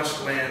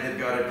promised land that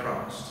God had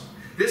promised.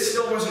 This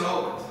still wasn't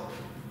all of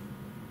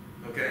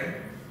it. Okay?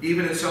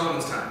 Even in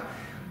Solomon's time.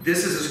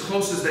 This is as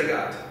close as they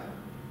got.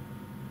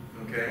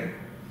 Okay?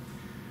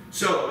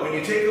 So, when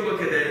you take a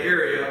look at that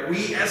area,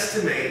 we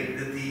estimate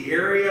that the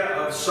area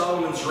of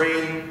Solomon's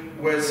reign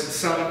was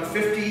some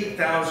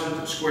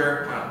 50,000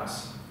 square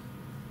miles.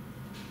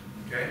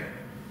 Okay?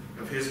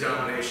 Of his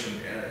domination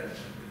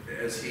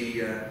as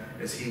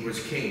he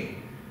was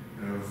king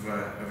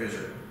of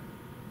Israel.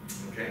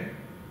 Okay?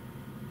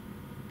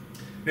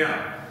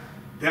 Now,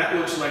 that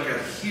looks like a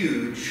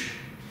huge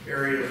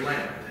area of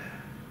land.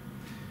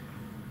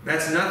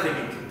 That's nothing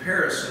in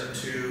comparison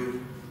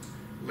to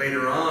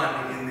later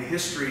on in the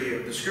history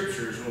of the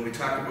scriptures when we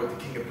talk about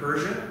the king of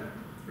Persia,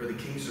 or the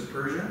kings of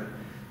Persia.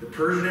 The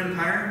Persian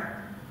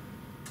Empire,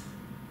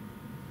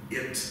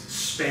 it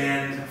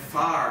spanned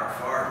far,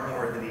 far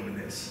more than even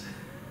this.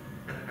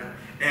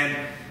 And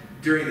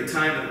during the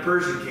time of the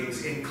Persian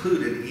kings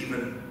included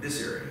even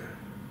this area.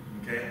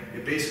 Okay?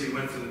 It basically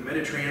went from the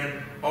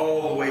Mediterranean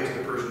all the way to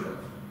the Persian Gulf.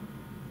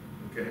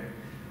 Okay?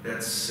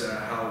 That's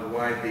how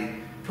wide the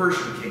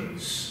Persian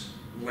kings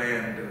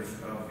land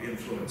of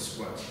influence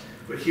was.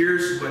 But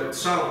here's what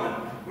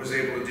Solomon was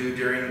able to do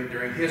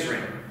during his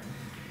reign.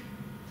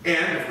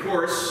 And, of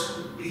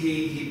course,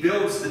 he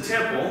builds the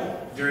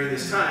temple during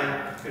this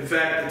time. In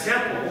fact, the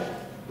temple,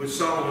 which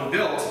Solomon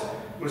built,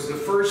 was the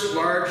first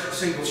large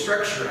single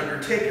structure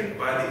undertaken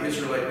by the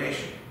Israelite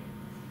nation.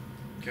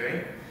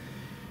 Okay?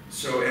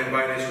 So, and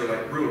by an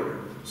Israelite ruler.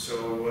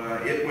 So,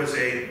 it was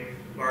a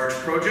large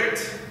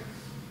project,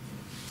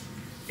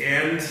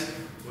 and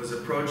was a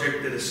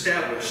project that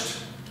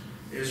established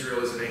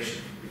Israel as a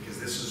nation, because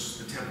this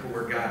is the temple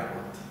where God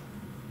dwelt.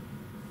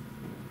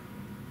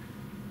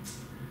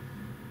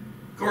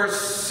 Of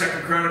course, 2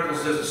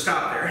 Chronicles doesn't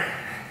stop there,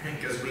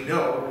 because we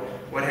know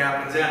what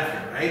happens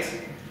after, right?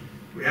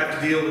 We have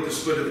to deal with the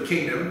split of the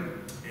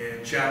kingdom,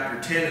 and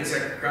chapter 10 in 2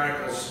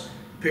 Chronicles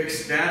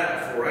picks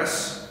that up for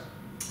us,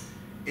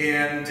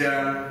 and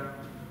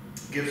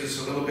gives us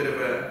a little bit of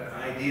an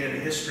idea and a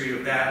history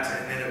of that,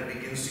 and then it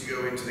begins to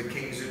go into the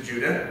kings of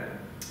Judah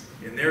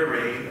in their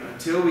reign,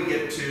 until we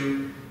get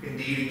to,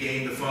 indeed,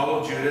 again, the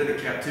fall of Judah, the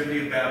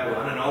captivity of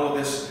Babylon, and all of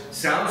this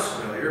sounds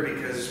familiar,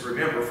 because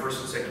remember,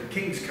 1st and 2nd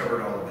Kings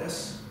covered all of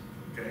this,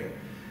 okay?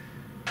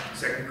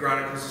 2nd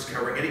Chronicles is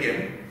covering it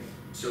again.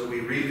 So we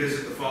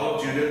revisit the fall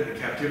of Judah, the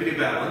captivity of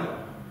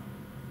Babylon.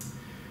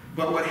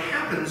 But what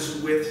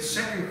happens with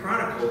 2nd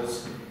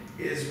Chronicles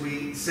is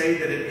we say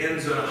that it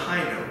ends on a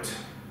high note.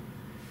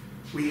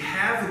 We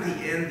have at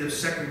the end of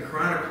 2nd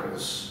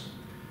Chronicles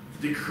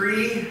the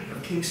decree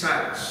of King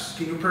Cyrus,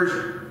 king of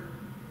Persia.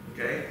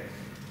 Okay?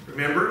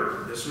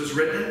 Remember, this was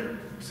written,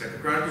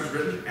 2nd Chronicles was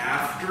written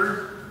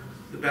after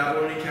the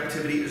Babylonian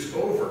captivity is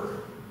over.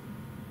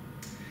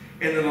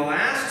 And in the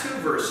last two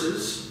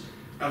verses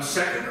of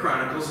 2nd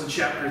Chronicles in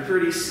chapter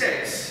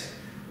 36,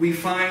 we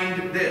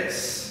find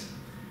this.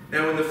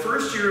 Now, in the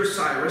first year of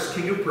Cyrus,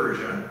 king of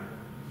Persia,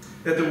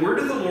 that the word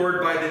of the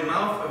Lord by the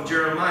mouth of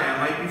Jeremiah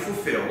might be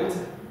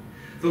fulfilled,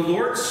 the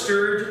Lord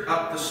stirred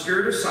up the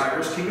spirit of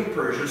Cyrus, king of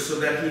Persia, so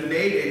that he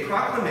made a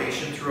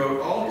proclamation throughout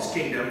all his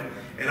kingdom,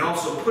 and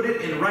also put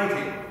it in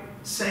writing,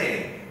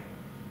 saying,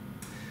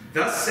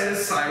 Thus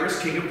says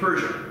Cyrus, king of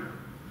Persia,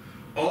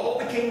 All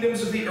the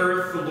kingdoms of the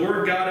earth the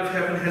Lord God of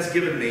heaven has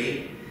given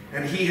me,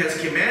 and he has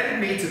commanded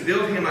me to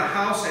build him a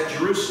house at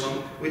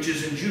Jerusalem, which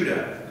is in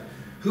Judah.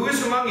 Who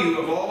is among you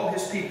of all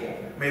his people?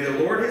 May the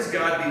Lord his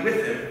God be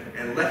with him,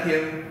 and let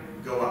him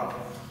go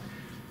up.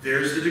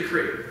 There's the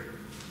decree.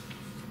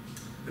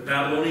 The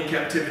Babylonian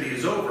captivity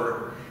is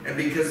over, and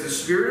because the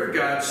Spirit of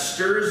God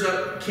stirs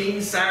up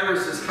King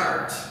Cyrus's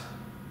heart,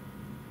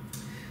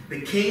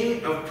 the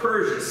king of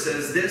Persia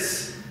says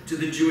this to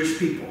the Jewish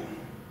people: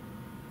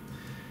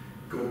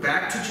 Go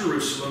back to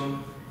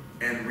Jerusalem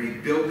and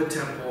rebuild the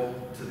temple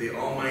to the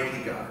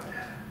Almighty God.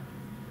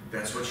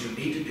 That's what you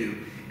need to do.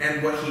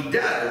 And what he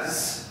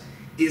does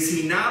is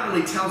he not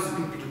only tells the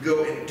people to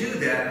go and do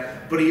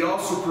that, but he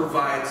also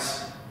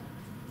provides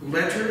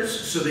letters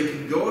so they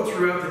can go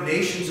throughout the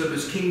nations of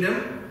his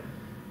kingdom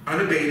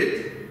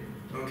unabated.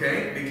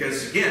 Okay?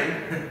 Because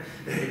again,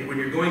 when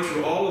you're going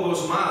through all of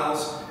those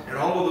miles and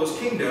all of those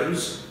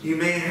kingdoms, you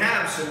may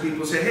have some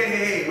people say,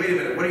 hey, wait a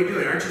minute, what are you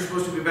doing? Aren't you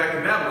supposed to be back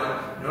in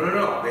Babylon?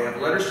 No. They have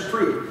letters to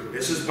prove.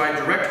 This is by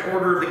direct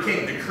order of the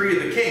king, decree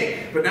of the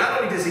king. But not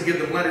only does he give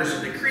them letters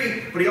of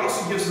decree, but he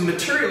also gives them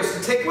materials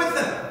to take with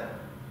them,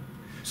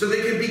 so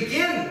they can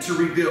begin to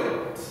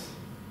rebuild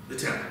the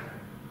temple.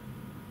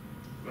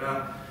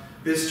 Well,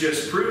 this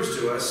just proves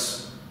to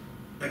us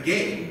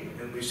again,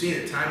 and we've seen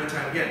it time and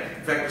time again.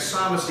 In fact, the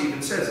psalmist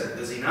even says it,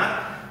 does he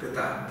not?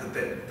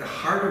 That the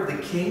heart of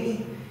the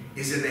king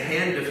is in the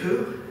hand of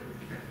who?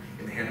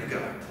 In the hand of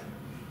God.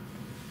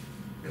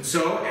 And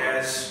so,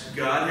 as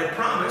God had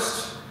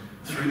promised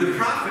through the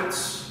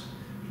prophets,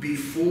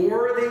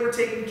 before they were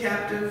taken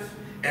captive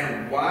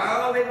and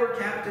while they were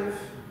captive,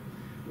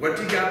 what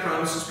did God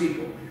promise his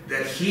people?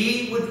 That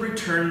he would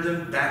return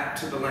them back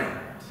to the land.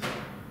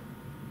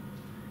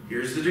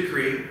 Here's the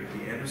decree at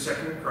the end of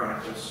 2nd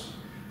Chronicles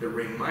that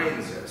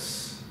reminds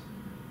us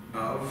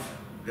of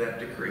that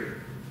decree.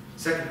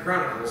 2nd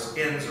Chronicles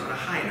ends on a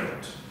high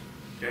note.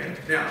 Okay?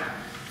 Now,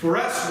 for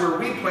us, where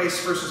we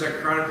place 1st and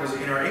 2nd Chronicles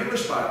in our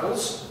English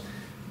Bibles,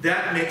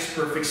 that makes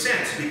perfect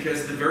sense,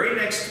 because the very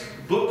next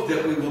book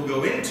that we will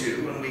go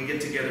into when we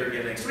get together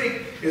again next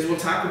week is we'll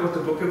talk about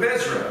the book of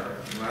Ezra.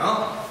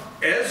 Well,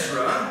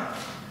 Ezra,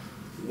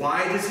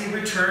 why does he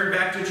return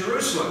back to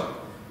Jerusalem?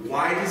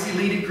 Why does he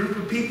lead a group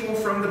of people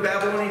from the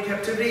Babylonian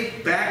captivity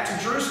back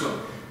to Jerusalem?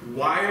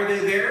 Why are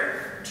they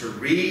there? To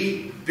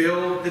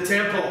rebuild the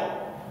temple.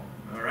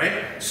 All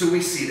right? So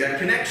we see that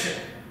connection.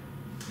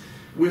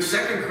 With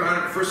 1st and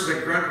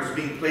 2nd Chronicles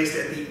being placed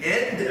at the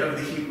end of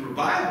the Hebrew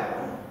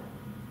Bible,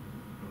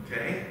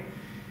 okay,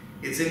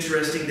 it's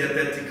interesting that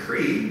that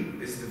decree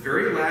is the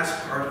very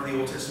last part of the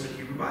Old Testament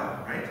Hebrew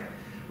Bible, right?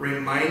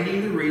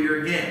 Reminding the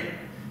reader again,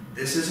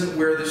 this isn't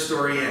where the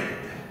story ended.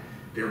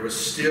 There was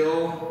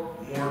still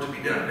more to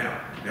be done. Now,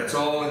 that's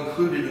all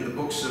included in the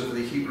books of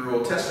the Hebrew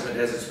Old Testament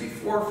as it's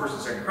before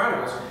 1st and 2nd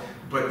Chronicles,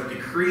 but the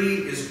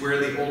decree is where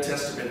the Old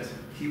Testament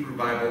Hebrew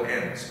Bible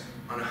ends,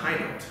 on a high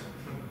note.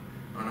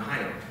 On a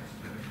high note.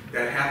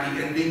 that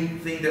happy ending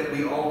thing that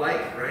we all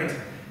like, right?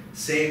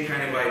 Same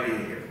kind of idea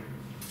here.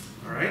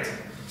 All right?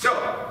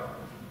 So,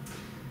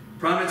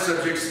 prominent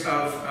subjects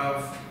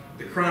of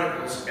the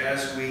Chronicles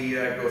as we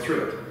go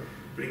through it.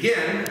 But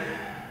again,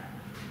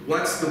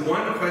 what's the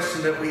one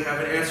question that we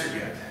haven't answered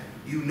yet?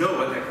 You know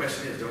what that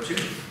question is, don't you?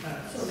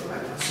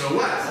 So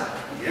what?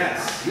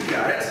 Yes, you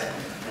got it.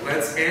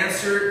 Let's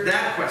answer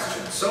that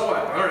question. So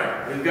what? All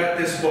right, we've got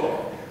this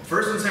book.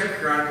 1st and 2nd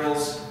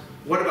Chronicles.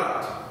 What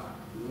about?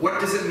 What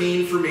does it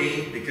mean for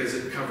me? Because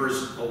it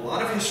covers a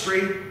lot of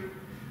history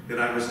that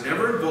I was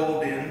never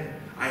involved in.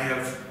 I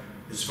have,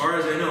 as far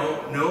as I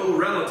know, no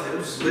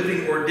relatives,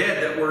 living or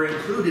dead, that were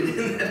included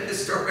in that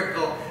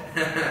historical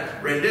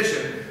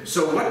rendition.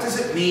 So what does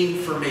it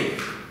mean for me?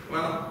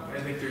 Well, I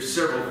think there's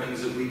several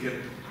things that we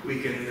can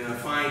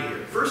find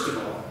here. First of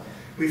all,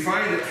 we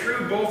find that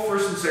through both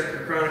 1st and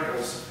 2nd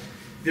Chronicles,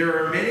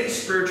 there are many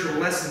spiritual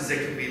lessons that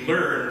can be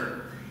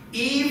learned,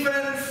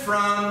 even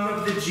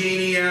from the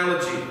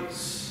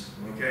genealogies.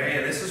 Okay,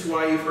 and this is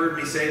why you've heard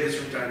me say this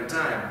from time to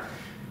time.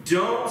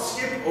 Don't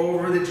skip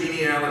over the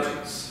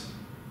genealogies.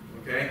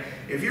 Okay,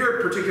 if you're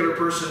a particular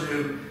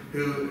person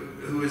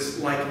who is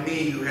like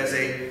me, who has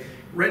a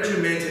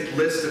regimented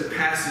list of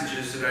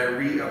passages that I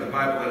read of the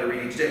Bible that I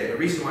read each day. The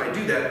reason why I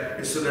do that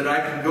is so that I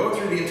can go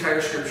through the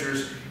entire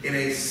scriptures in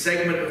a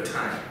segment of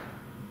time.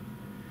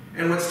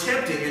 And what's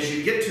tempting is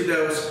you get to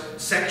those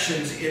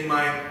sections in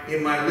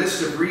my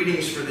list of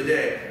readings for the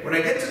day. When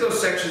I get to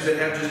those sections that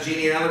have just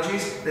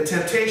genealogies, the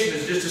temptation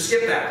is just to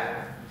skip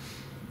that.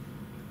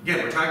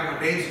 Again, we're talking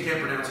about names you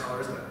can't pronounce, how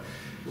hard is that?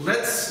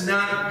 Let's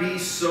not be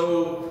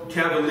so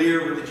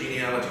cavalier with the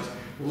genealogies.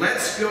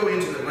 Let's go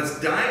into them. Let's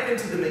dive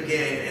into them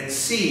again and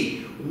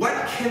see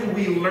what can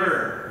we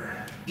learn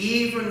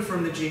even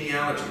from the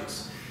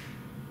genealogies.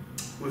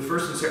 With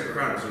 1st and 2nd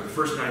Chronicles, or the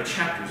first 9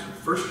 chapters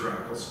of 1st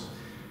Chronicles,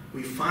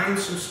 we find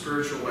some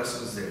spiritual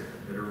lessons there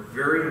that are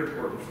very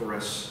important for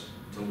us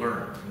to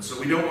learn. And so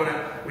we don't want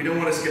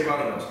to skip out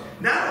on those.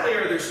 Not only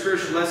are there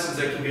spiritual lessons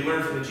that can be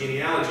learned from the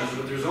genealogies,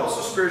 but there's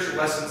also spiritual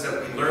lessons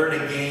that we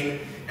learn again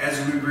as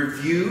we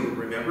review.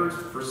 Remember,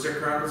 1st and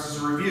 2nd Chronicles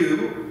is a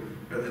review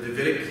of the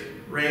Davidic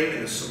reign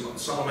and the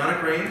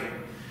Solomonic reign.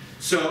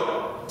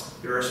 So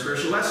there are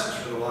spiritual lessons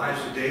from the lives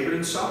of David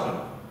and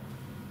Solomon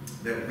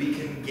that we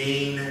can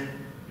gain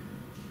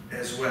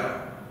as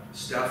well.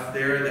 Stuff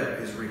there that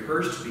is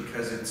rehearsed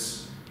because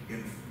it's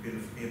in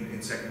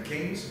 2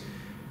 Kings,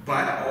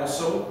 but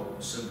also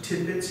some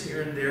tidbits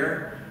here and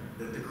there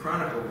that the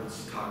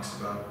Chronicles talks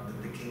about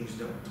that the Kings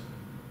don't.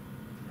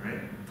 All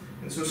right?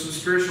 And so some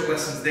spiritual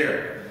lessons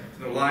there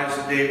from the lives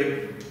of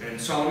David and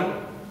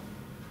Solomon.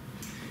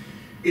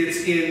 It's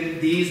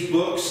in these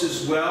books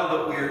as well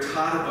that we are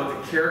taught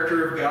about the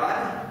character of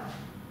God.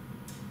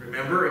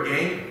 Remember,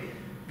 again,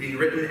 being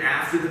written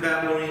after the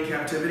Babylonian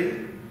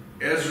captivity.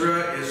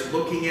 Ezra is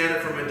looking at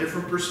it from a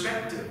different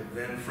perspective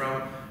than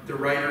from the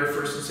writer of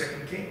 1st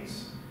and 2nd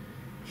Kings.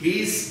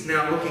 He's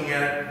now looking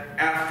at it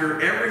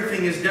after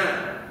everything is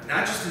done.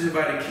 Not just the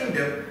divided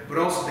kingdom, but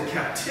also the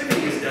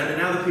captivity is done, and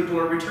now the people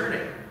are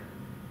returning.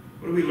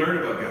 What do we learn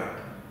about God?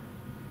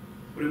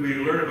 What do we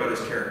learn about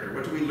his character?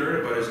 What do we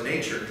learn about his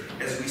nature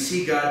as we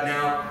see God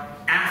now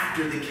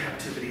after the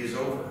captivity is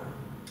over?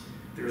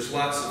 There's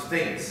lots of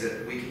things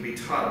that we can be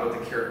taught about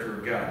the character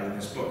of God in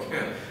this book.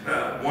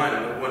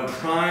 One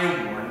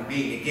prime one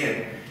being,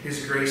 again,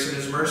 his grace and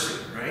his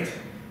mercy, right?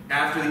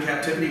 After the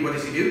captivity, what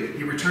does he do?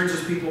 He returns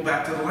his people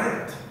back to the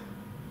land.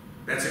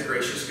 That's a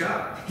gracious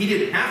God. He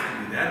didn't have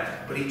to do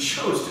that, but he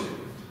chose to do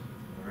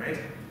it. All right?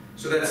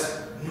 So that's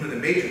one of the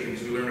major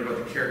things we learn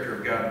about the character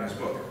of God in this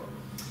book.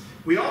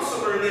 We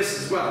also learn this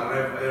as well,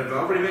 and I've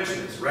already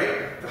mentioned this,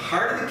 right? The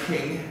heart of the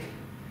king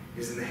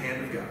is in the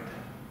hand of God.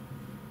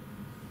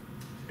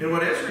 And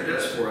what Ezra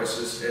does for us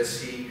is,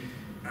 as he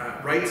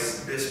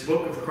writes this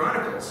book of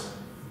Chronicles,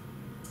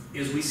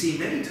 is we see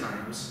many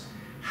times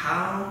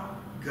how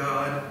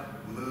God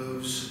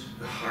moves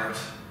the heart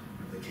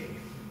of the king.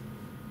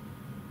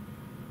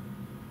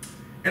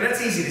 And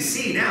that's easy to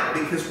see now,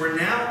 because we're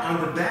now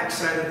on the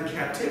backside of the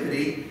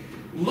captivity,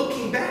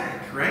 looking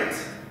back, right?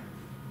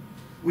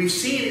 We've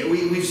seen it.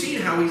 We've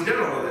seen how he's done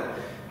all of that.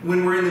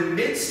 When we're in the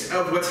midst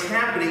of what's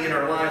happening in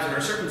our lives and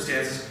our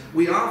circumstances,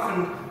 we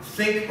often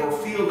think or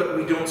feel that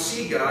we don't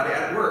see God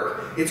at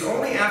work. It's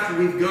only after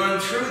we've gone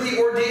through the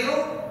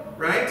ordeal,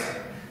 right,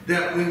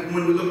 that when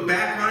we look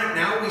back on it,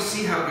 now we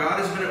see how God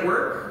has been at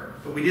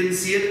work, but we didn't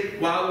see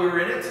it while we were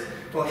in it.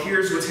 Well,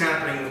 here's what's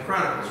happening with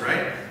Chronicles,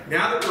 right?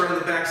 Now that we're on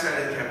the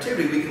backside of the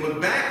captivity, we can look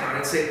back on it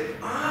and say,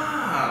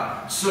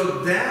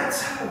 so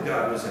that's how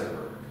God was at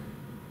work.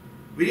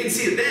 We didn't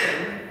see it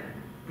then,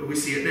 but we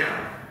see it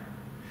now.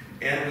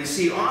 And we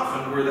see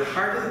often where the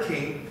heart of the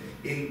king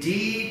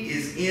indeed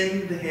is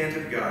in the hand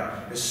of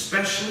God,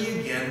 especially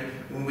again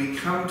when we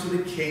come to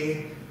the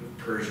king of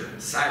Persia,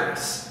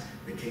 Cyrus,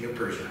 the king of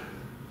Persia.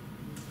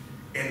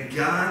 And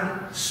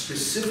God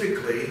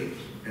specifically,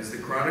 as the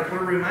chronicler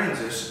reminds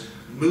us,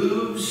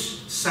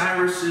 moves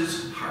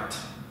Cyrus's heart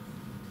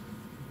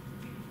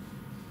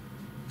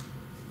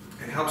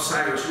and helps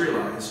Cyrus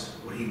realize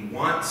what he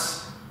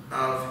wants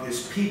of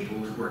his people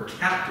who are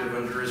captive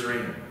under his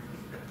reign.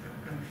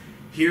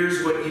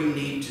 Here's what you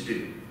need to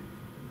do,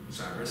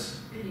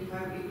 Cyrus. And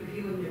if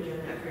he wouldn't have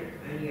done that for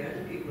any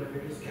other people under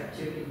his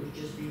captivity, it would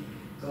just be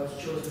God's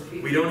chosen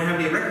people. We don't have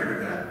any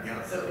record of that.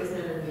 Yeah. So isn't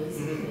it an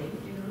amazing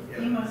thing, you know? Yeah.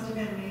 He must have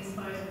been amazed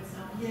by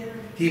himself. Yeah.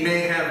 He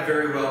may have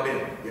very well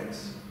been,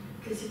 yes.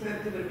 Because he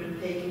probably would have been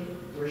pagan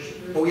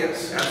worshippers. Oh,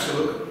 yes,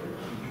 absolutely.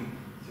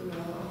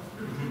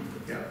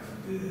 Yeah.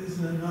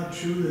 Isn't it not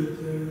true that,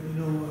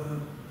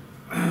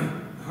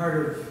 the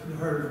heart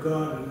of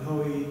God and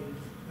how he,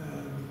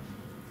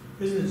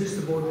 isn't it just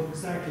about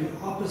exactly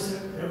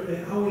opposite?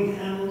 How he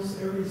handles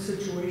every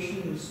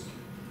situation is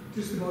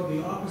just about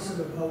the opposite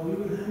of how we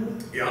would handle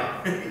it?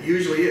 Yeah, it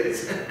usually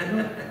is.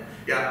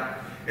 Yeah.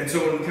 And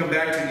so when we come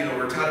back to,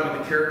 we're taught about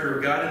the character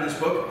of God in this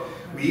book,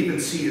 we even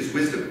see his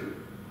wisdom,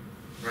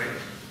 right?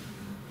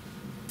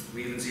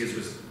 We even see his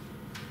wisdom.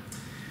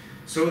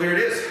 So there it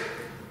is.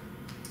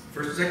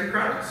 1st and 2nd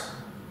Chronicles.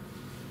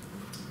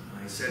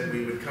 I said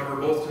we would cover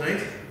both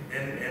tonight,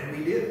 and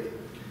we did.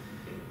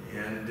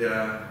 And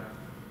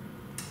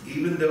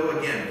even though,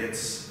 again,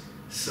 it's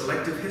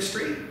selective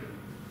history,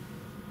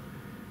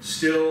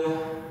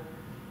 still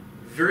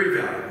very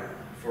valuable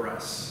for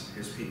us,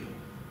 his people,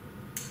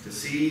 to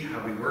see how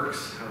he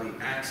works, how he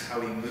acts, how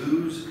he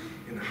moves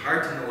in the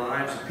heart and the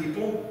lives of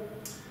people,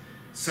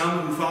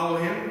 some who follow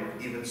him,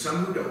 even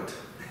some who don't.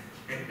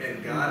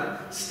 And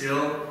God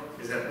still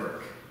is at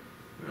work.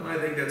 Well, I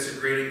think that's a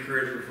great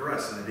encouragement for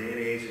us in the day and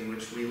age in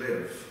which we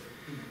live.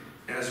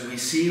 As we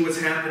see what's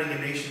happening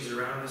in nations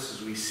around us,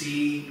 as we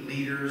see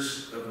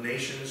leaders of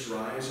nations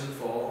rise and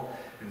fall,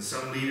 and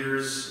some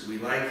leaders we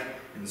like,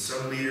 and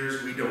some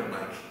leaders we don't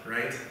like,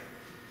 right?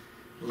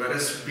 Let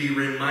us be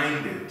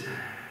reminded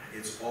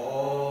it's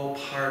all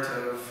part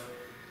of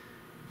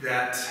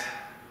that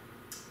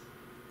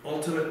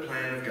ultimate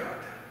plan of God.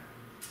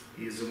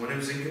 He is the one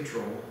who's in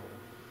control.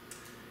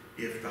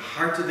 If the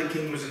heart of the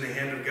king was in the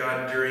hand of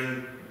God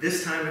during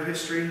this time of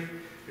history,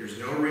 there's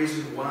no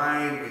reason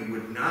why we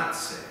would not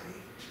say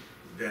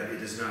that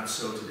it is not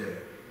so today.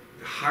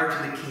 The heart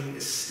of the king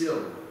is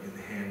still in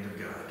the hand of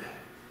God.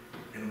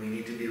 And we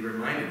need to be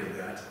reminded of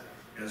that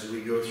as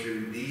we go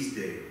through these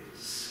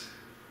days.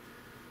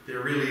 There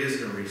really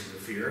is no reason to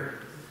fear.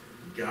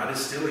 God is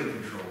still in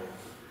control.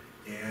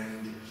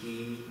 And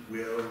he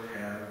will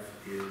have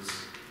his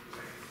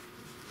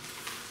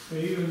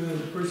way. Even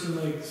a person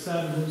like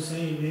Saddam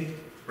Hussein,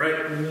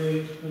 Right.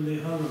 when they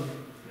hung him,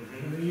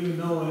 even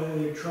though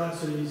the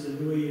atrocities and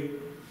the way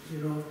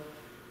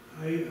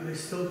I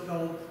still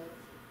felt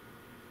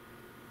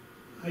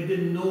I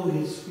didn't know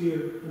his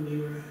fear when they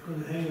were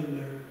going to hang him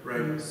there.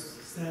 Right. He was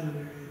standing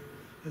there.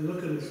 I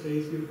looked at his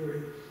face before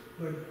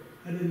but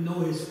I didn't know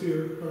his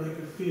fear, but I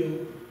could feel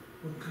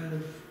what kind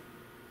of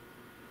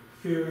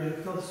fear. I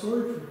felt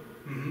sorry for him.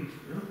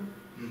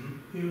 Mm-hmm.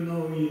 Mm-hmm. Even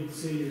though you'd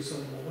say to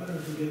yourself, well, why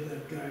don't you get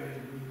that guy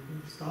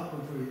and stop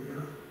him for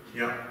you,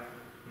 Yeah.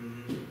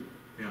 Mm-hmm.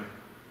 Yeah.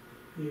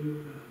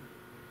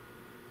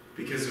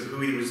 Because of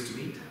who he was to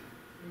meet.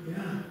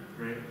 Yeah.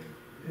 Right.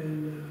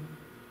 And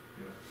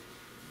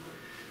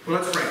well,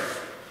 let's pray.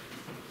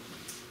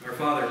 Our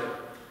Father,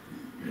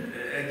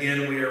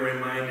 again, we are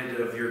reminded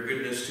of your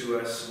goodness to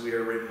us. We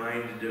are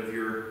reminded of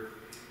your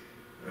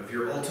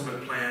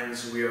ultimate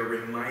plans. We are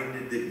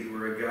reminded that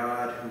you are a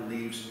God who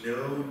leaves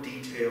no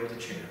detail to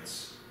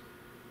chance.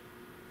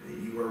 That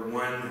you are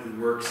one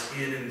who works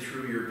in and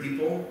through your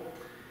people,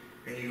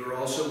 and you are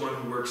also one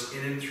who works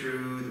in and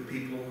through the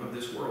people of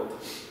this world.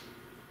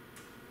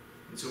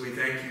 And so we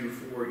thank you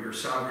for your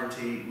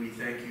sovereignty. We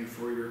thank you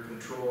for your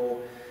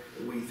control.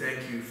 We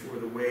thank you for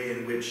the way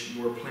in which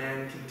your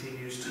plan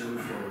continues to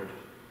move forward.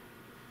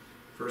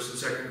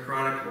 1st and 2nd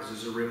Chronicles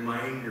is a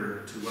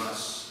reminder to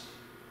us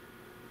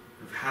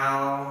of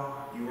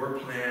how your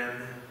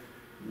plan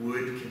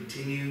would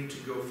continue to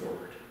go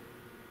forward.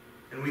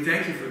 And we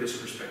thank you for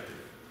this perspective.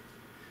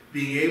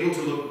 Being able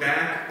to look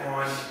back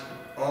on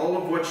all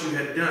of what you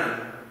had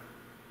done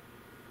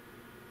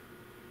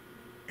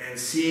and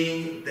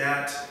seeing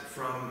that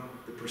from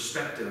the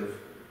perspective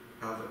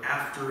of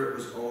after it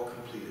was all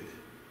completed.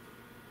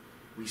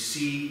 We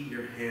see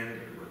your hand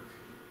at work.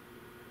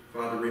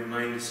 Father,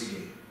 remind us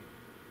again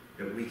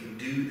that we can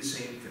do the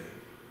same thing.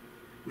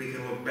 We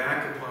can look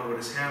back upon what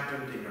has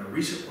happened in our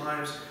recent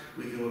lives.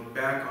 We can look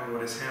back on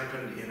what has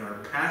happened in our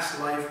past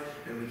life,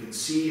 and we can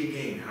see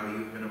again how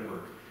you've been at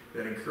work.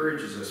 That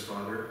encourages us,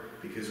 Father,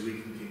 because we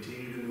can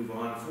continue to move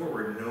on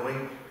forward,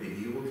 knowing that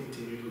you will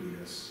continue to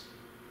lead us.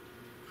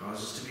 Cause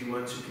us to be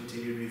ones who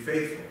continue to be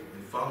faithful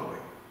and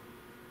following.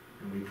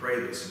 And we pray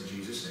this in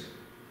Jesus' name.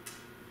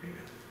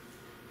 Amen.